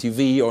in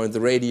TV or in the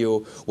radio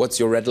what's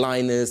your red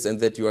line is and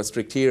that you are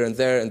strict here and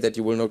there and that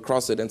you will not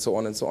cross it and so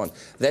on and so on.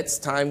 That's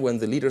time when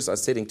the leaders are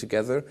sitting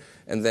together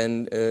and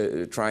then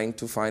trying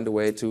to find a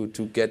way to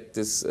get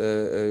this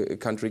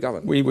country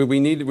governed. We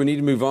need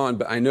to move on,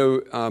 but I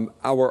know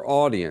our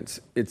audience,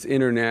 it's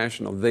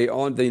international. They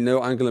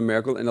know Angela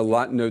Merkel, and a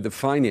lot know the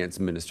finance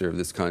minister of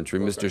this country,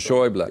 Mr.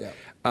 Schäuble.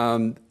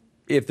 Yeah.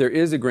 If there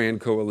is a grand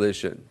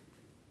coalition,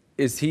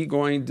 is he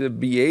going to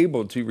be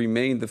able to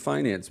remain the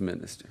finance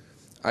minister?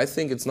 I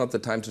think it's not the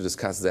time to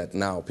discuss that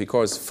now,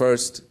 because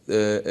first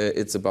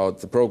it's about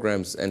the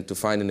programs and to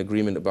find an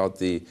agreement about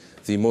the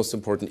most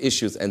important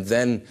issues, and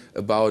then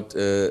about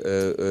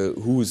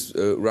who's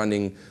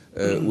running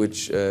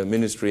which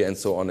ministry and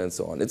so on and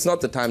so on. It's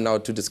not the time now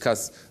to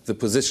discuss the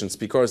positions,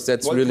 because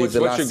that's really the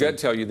last What's your gut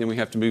tell you? Then we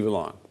have to move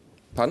along.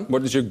 Pardon?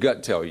 What does your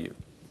gut tell you?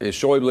 Is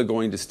Schäuble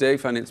going to stay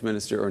finance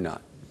minister or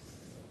not?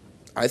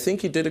 I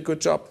think he did a good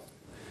job.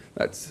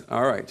 That's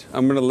all right.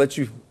 I'm going to let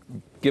you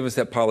give us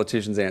that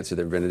politician's answer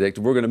there, Benedict.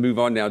 We're going to move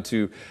on now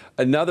to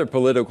another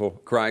political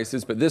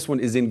crisis, but this one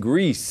is in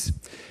Greece.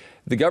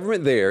 The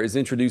government there is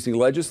introducing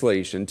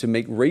legislation to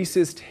make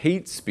racist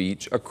hate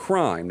speech a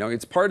crime. Now,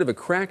 it's part of a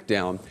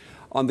crackdown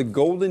on the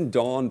Golden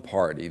Dawn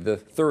Party, the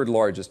third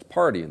largest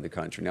party in the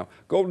country. Now,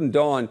 Golden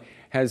Dawn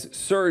has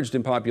surged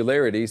in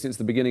popularity since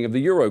the beginning of the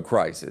Euro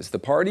crisis. The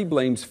party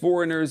blames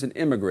foreigners and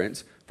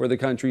immigrants for the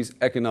country's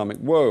economic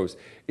woes.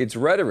 Its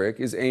rhetoric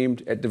is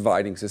aimed at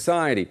dividing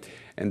society.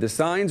 And the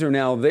signs are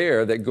now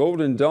there that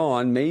Golden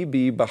Dawn may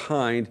be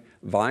behind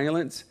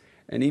violence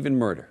and even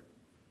murder.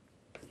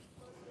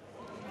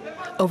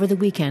 Over the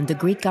weekend, the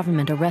Greek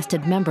government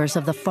arrested members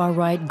of the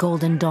far-right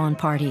Golden Dawn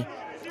Party.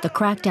 The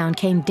crackdown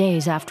came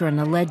days after an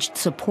alleged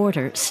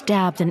supporter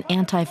stabbed an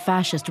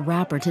anti-fascist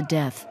rapper to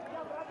death.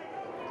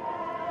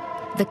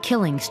 The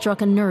killing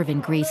struck a nerve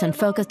in Greece and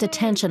focused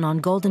attention on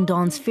Golden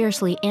Dawn's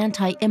fiercely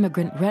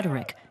anti-immigrant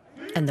rhetoric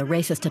and the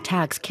racist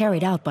attacks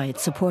carried out by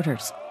its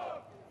supporters.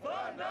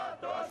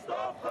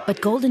 But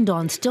Golden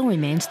Dawn still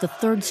remains the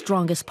third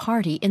strongest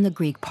party in the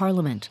Greek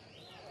parliament.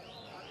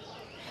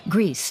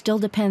 Greece still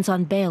depends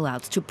on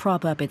bailouts to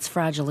prop up its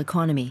fragile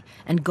economy,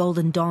 and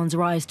Golden Dawn's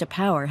rise to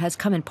power has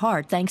come in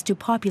part thanks to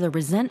popular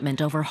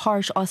resentment over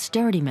harsh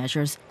austerity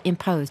measures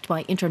imposed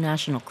by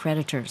international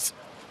creditors.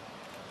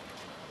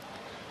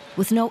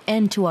 With no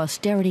end to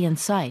austerity in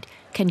sight,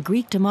 can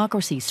Greek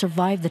democracy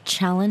survive the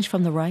challenge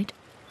from the right?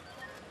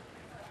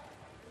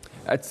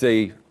 That's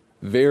a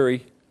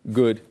very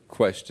good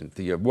question,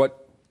 Thea.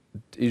 What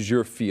is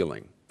your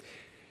feeling?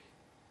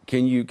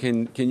 Can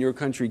your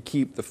country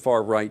keep the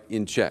far right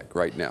in check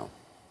right now?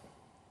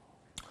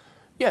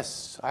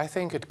 Yes, I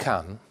think it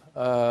can.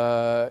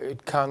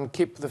 It can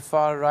keep the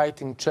far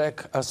right in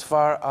check as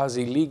far as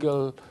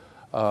illegal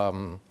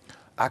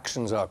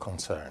actions are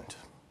concerned.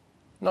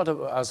 Not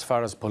as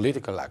far as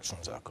political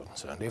actions are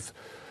concerned.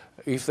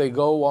 If they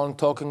go on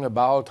talking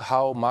about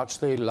how much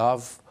they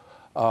love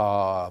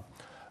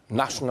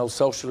National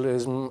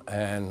Socialism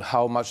and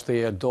how much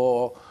they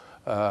adore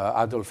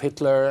Adolf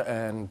Hitler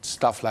and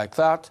stuff like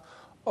that,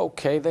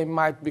 okay, they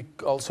might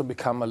also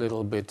become a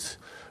little bit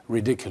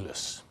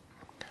ridiculous.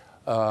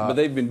 But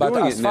they've been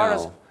doing it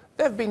now.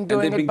 They've been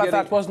doing it, but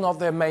that was not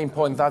their main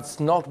point.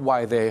 That's not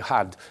why they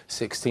had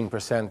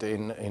 16%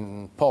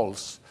 in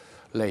polls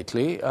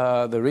lately.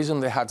 The reason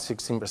they had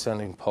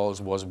 16% in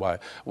polls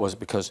was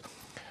because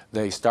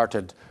they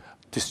started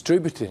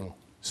distributing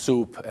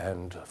soup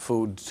and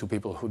food to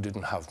people who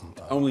didn't have...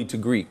 only to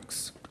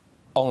Greeks.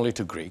 Only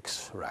to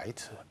Greeks,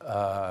 right.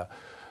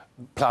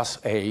 Plus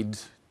aid,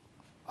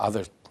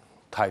 other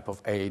type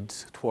of aid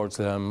towards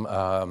them.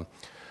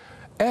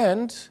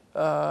 And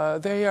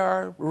they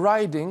are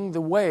riding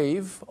the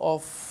wave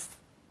of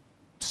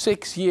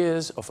 6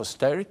 years of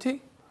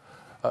austerity,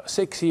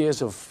 6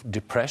 years of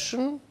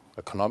depression,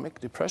 economic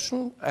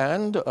depression,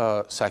 and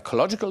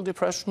psychological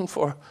depression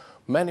for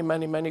many,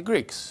 many, many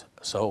Greeks.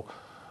 So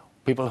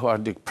people who are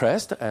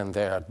depressed and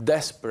they are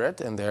desperate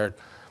and they're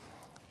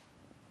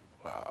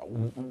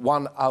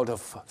 1 out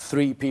of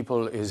 3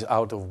 people is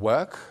out of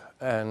work,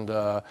 and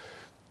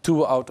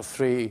 2 out of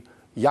 3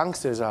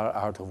 youngsters are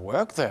out of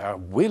work. They are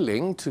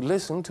willing to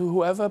listen to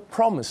whoever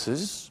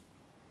promises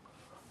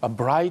a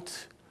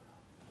bright,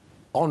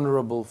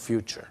 honorable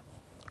future.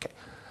 Okay.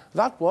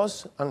 That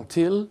was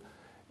until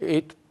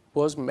it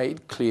was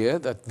made clear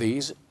that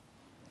these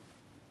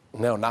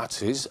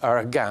neo-Nazis are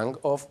a gang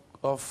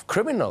of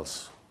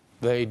criminals.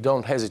 They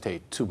don't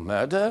hesitate to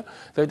murder.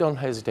 They don't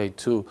hesitate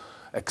to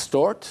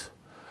extort,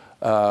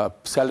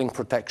 selling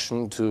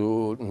protection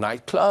to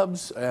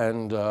nightclubs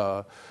and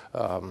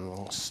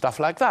stuff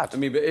like that. I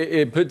mean,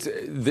 it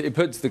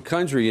puts the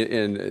country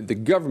in, the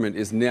government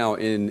is now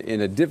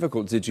in a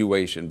difficult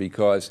situation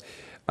because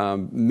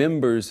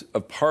members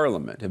of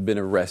parliament have been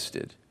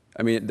arrested.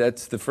 I mean,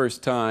 that's the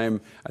first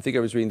time, I think I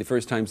was reading, the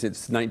first time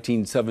since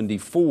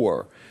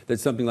 1974 that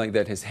something like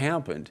that has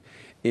happened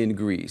in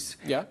Greece.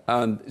 Yeah.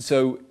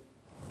 So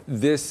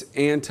this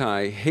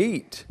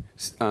anti-hate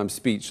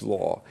speech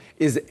law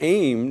is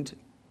aimed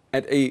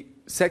at a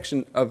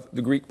section of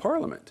the Greek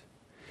parliament.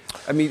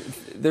 I mean,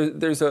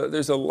 there's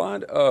a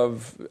lot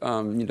of,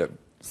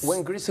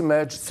 when Greece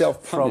emerged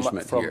from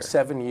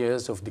 7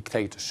 years of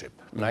dictatorship,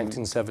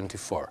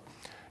 1974,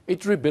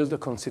 it rebuilt the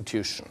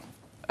constitution.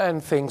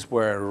 And things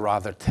were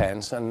rather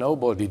tense, and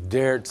nobody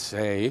dared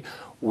say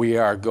we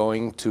are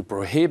going to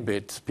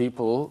prohibit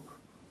people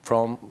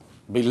from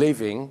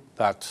believing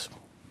that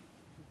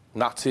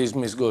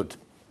Nazism is good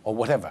or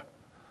whatever.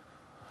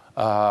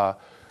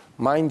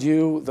 Mind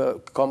you, the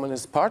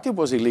Communist Party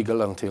was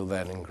illegal until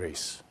then in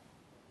Greece.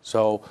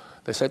 So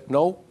they said,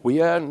 no,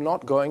 we are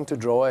not going to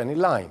draw any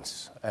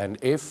lines. And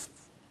if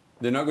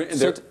they're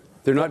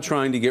not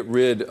trying to get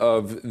rid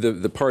of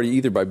the party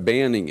either by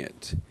banning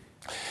it.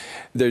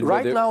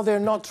 Right now, they're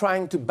not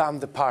trying to ban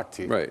the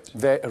party. Right.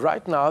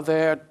 Right now,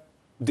 they're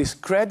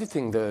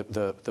discrediting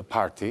the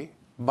party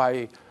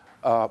by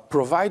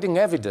providing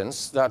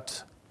evidence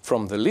that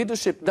from the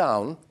leadership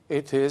down,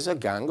 it is a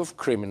gang of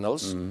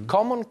criminals,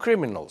 common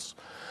criminals,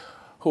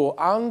 who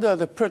under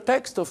the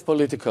pretext of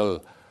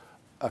political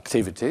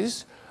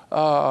activities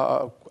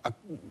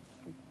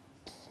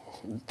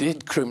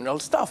did criminal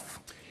stuff.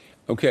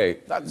 Okay,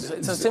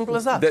 it's as simple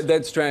as that.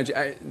 That strategy.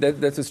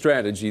 That's a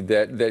strategy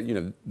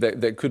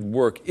that could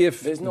work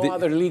if there's no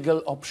other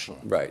legal option.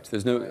 Right.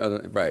 There's no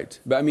other. Right.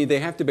 But I mean, they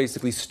have to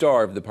basically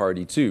starve the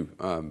party too,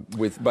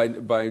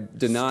 by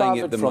denying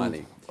it the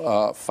money.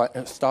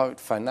 Starve it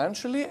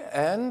financially,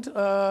 and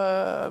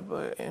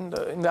in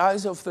the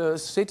eyes of the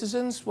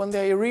citizens, when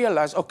they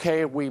realize,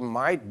 okay, we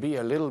might be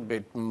a little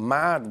bit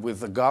mad with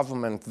the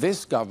government,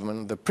 this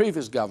government, the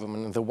previous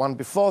government, and the one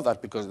before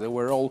that, because they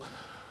were all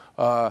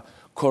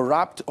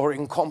corrupt or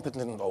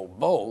incompetent or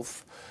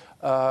both.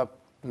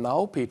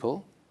 Now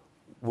people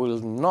will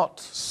not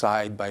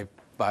side by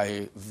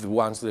the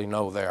ones they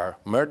know they are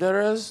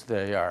murderers,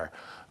 they are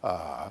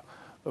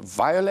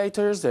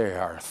violators, they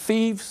are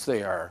thieves,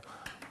 they are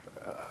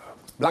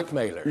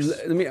blackmailers.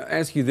 Let me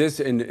ask you this,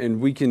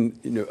 and we can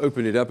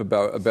open it up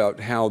about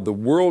how the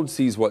world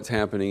sees what's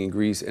happening in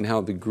Greece and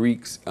how the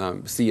Greeks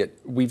see it.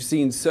 We've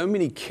seen so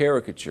many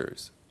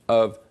caricatures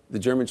of the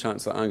German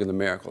Chancellor Angela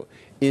Merkel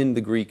in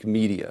the Greek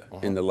media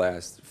in the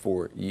last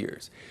 4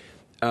 years.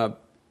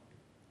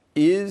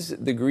 Is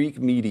the Greek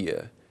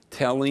media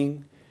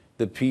telling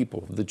the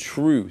people the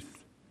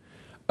truth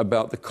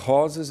about the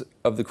causes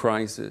of the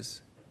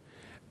crisis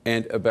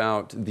and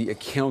about the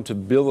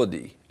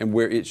accountability and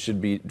where it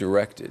should be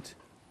directed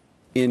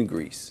in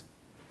Greece?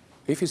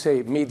 If you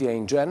say media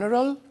in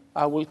general,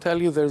 I will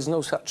tell you there's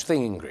no such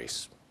thing in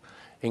Greece.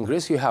 In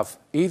Greece you have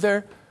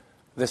either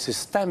the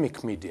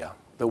systemic media,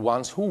 the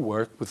ones who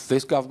work with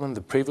this government,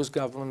 the previous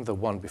government, the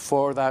one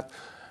before that,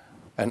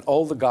 and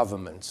all the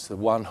governments, the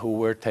one who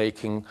were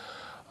taking,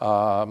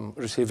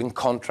 receiving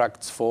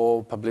contracts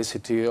for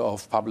publicity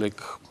of public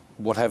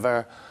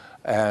whatever.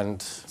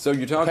 And so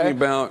you're talking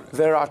about...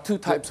 There are two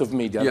types of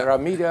media. Yeah. There are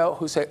media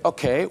who say,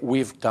 okay,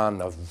 we've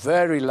done a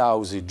very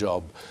lousy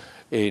job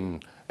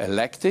in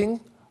electing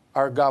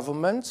our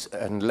governments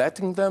and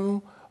letting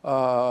them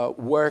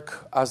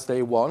work as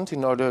they want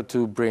in order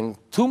to bring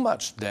too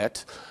much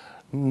debt,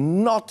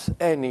 not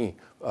any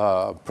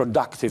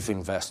productive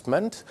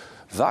investment.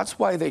 That's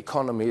why the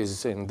economy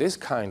is in this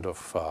kind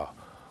of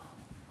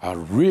a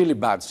really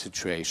bad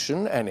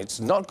situation, and it's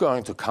not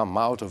going to come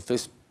out of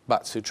this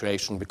bad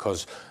situation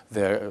because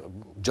the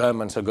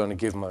Germans are going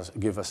to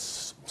give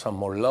us some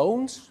more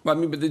loans. I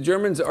mean, but the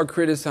Germans are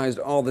criticized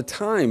all the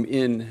time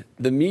in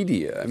the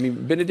media. I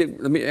mean, Benedict,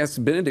 let me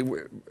ask Benedict,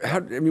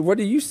 what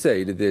do you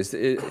say to this?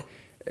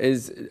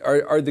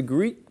 Are the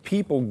Greek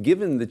people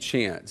given the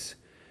chance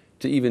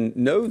to even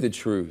know the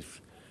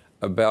truth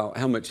about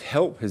how much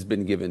help has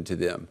been given to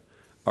them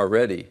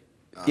already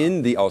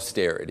in the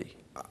austerity?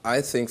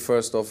 I think,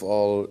 first of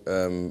all,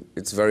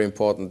 it's very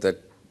important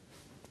that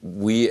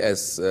we,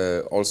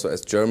 also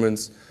as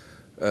Germans,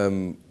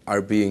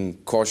 are being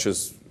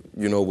cautious,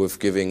 with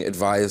giving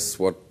advice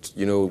what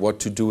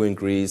to do in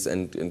Greece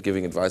and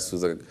giving advice to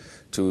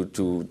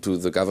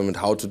the government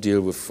how to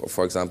deal with,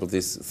 for example,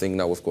 this thing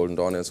now with Golden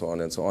Dawn and so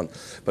on and so on.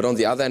 But on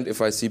the other hand,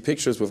 if I see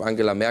pictures with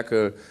Angela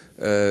Merkel,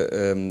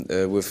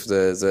 with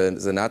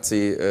the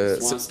Nazi,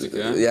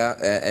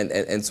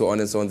 and so on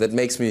and so on, that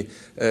makes me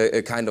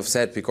kind of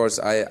sad, because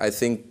I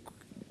think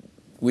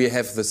we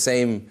have the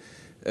same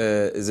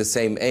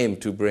aim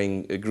to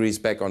bring Greece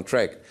back on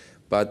track.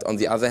 But on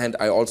the other hand,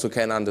 I also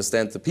can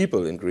understand the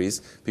people in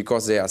Greece,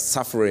 because they are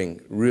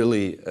suffering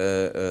really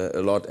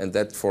a lot, and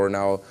that for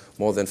now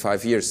more than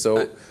 5 years.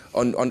 So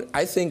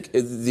I think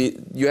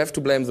you have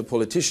to blame the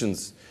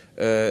politicians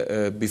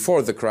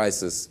before the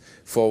crisis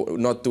for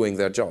not doing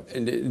their job.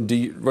 And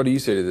what do you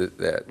say to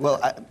that?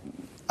 Well,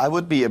 I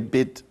would be a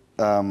bit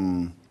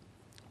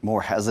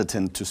more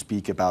hesitant to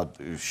speak about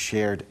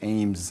shared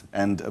aims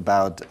and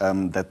about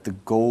that the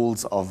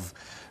goals of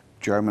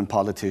German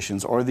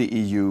politicians or the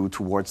EU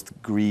towards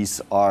Greece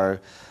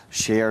are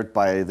shared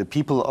by the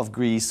people of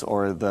Greece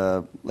or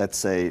the, let's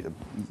say,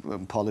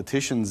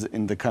 politicians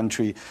in the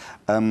country.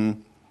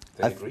 There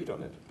They agreed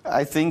on it.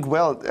 I think,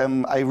 well,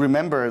 I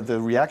remember the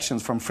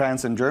reactions from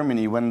France and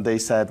Germany when they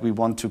said we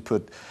want to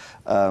put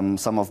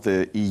some of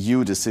the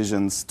EU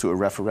decisions to a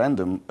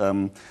referendum.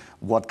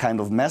 What kind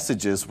of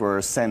messages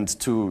were sent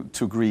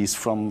to Greece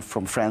from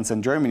France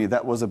and Germany?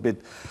 That was a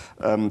bit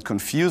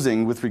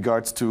confusing with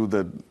regards to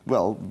the,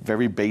 well,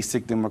 very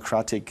basic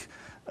democratic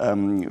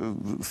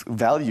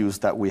values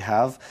that we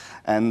have.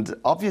 And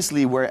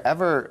obviously,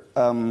 wherever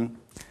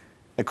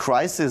a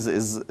crisis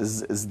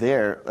is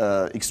there,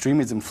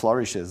 extremism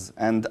flourishes.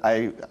 And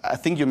I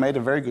think you made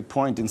a very good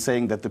point in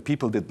saying that the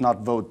people did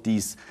not vote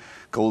these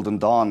Golden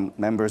Dawn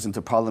members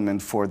into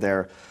parliament for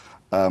their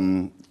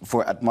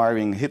for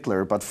admiring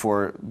Hitler, but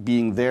for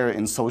being there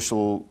in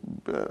socially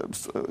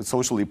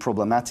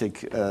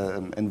problematic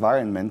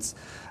environments.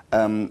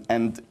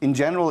 And in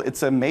general,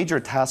 it's a major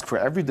task for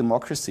every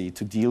democracy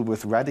to deal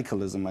with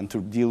radicalism and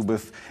to deal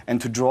with and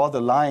to draw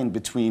the line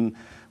between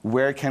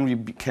where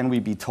can we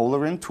be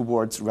tolerant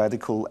towards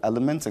radical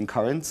elements and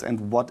currents,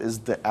 and what is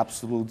the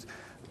absolute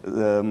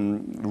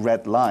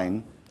red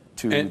line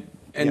to.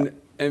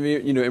 I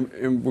mean, you know,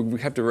 and we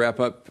have to wrap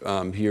up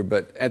here,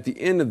 but at the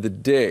end of the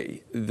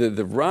day,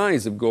 the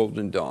rise of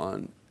Golden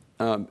Dawn,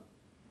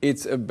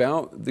 it's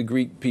about the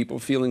Greek people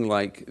feeling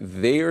like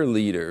their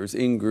leaders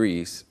in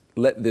Greece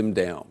let them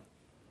down.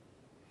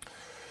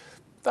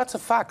 That's a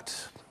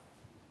fact.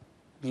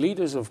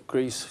 Leaders of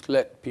Greece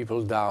let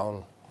people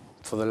down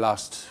for the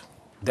last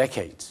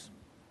decades,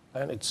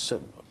 and it's a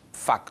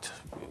fact.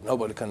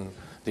 Nobody can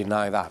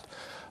deny that.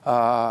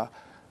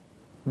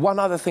 One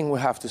other thing we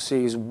have to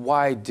see is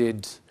why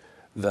did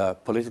the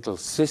political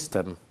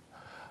system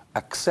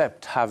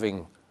accept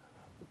having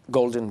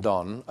Golden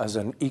Dawn as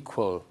an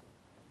equal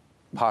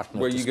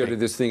partner? Where you go to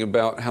this thing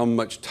about how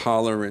much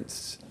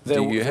tolerance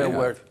do you have? They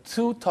were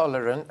too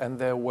tolerant, and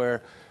they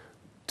were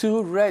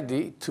too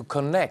ready to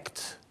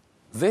connect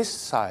this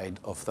side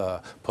of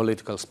the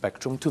political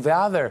spectrum to the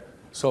other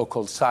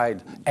so-called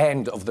side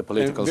end of the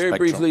political spectrum.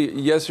 Very briefly,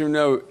 yes or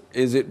no,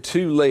 is it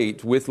too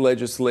late with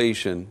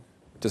legislation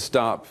to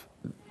stop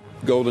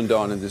Golden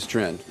Dawn in this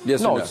trend?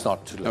 Yes or no? No, it's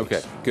not too late.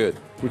 Okay, good.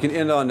 We can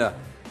end on a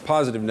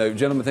positive note.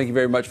 Gentlemen, thank you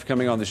very much for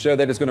coming on the show.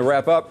 That is going to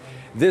wrap up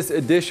this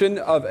edition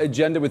of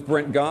Agenda with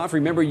Brent Goff.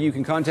 Remember, you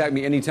can contact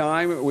me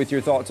anytime with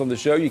your thoughts on the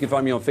show. You can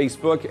find me on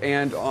Facebook,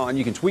 and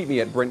you can tweet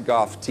me at Brent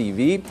Goff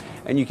TV,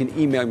 and you can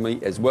email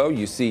me as well.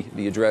 You see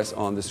the address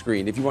on the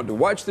screen. If you want to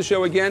watch the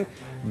show again,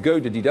 go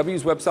to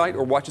DW's website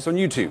or watch us on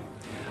YouTube.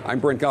 I'm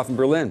Brent Goff in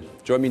Berlin.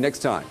 Join me next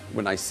time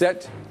when I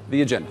set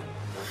the agenda.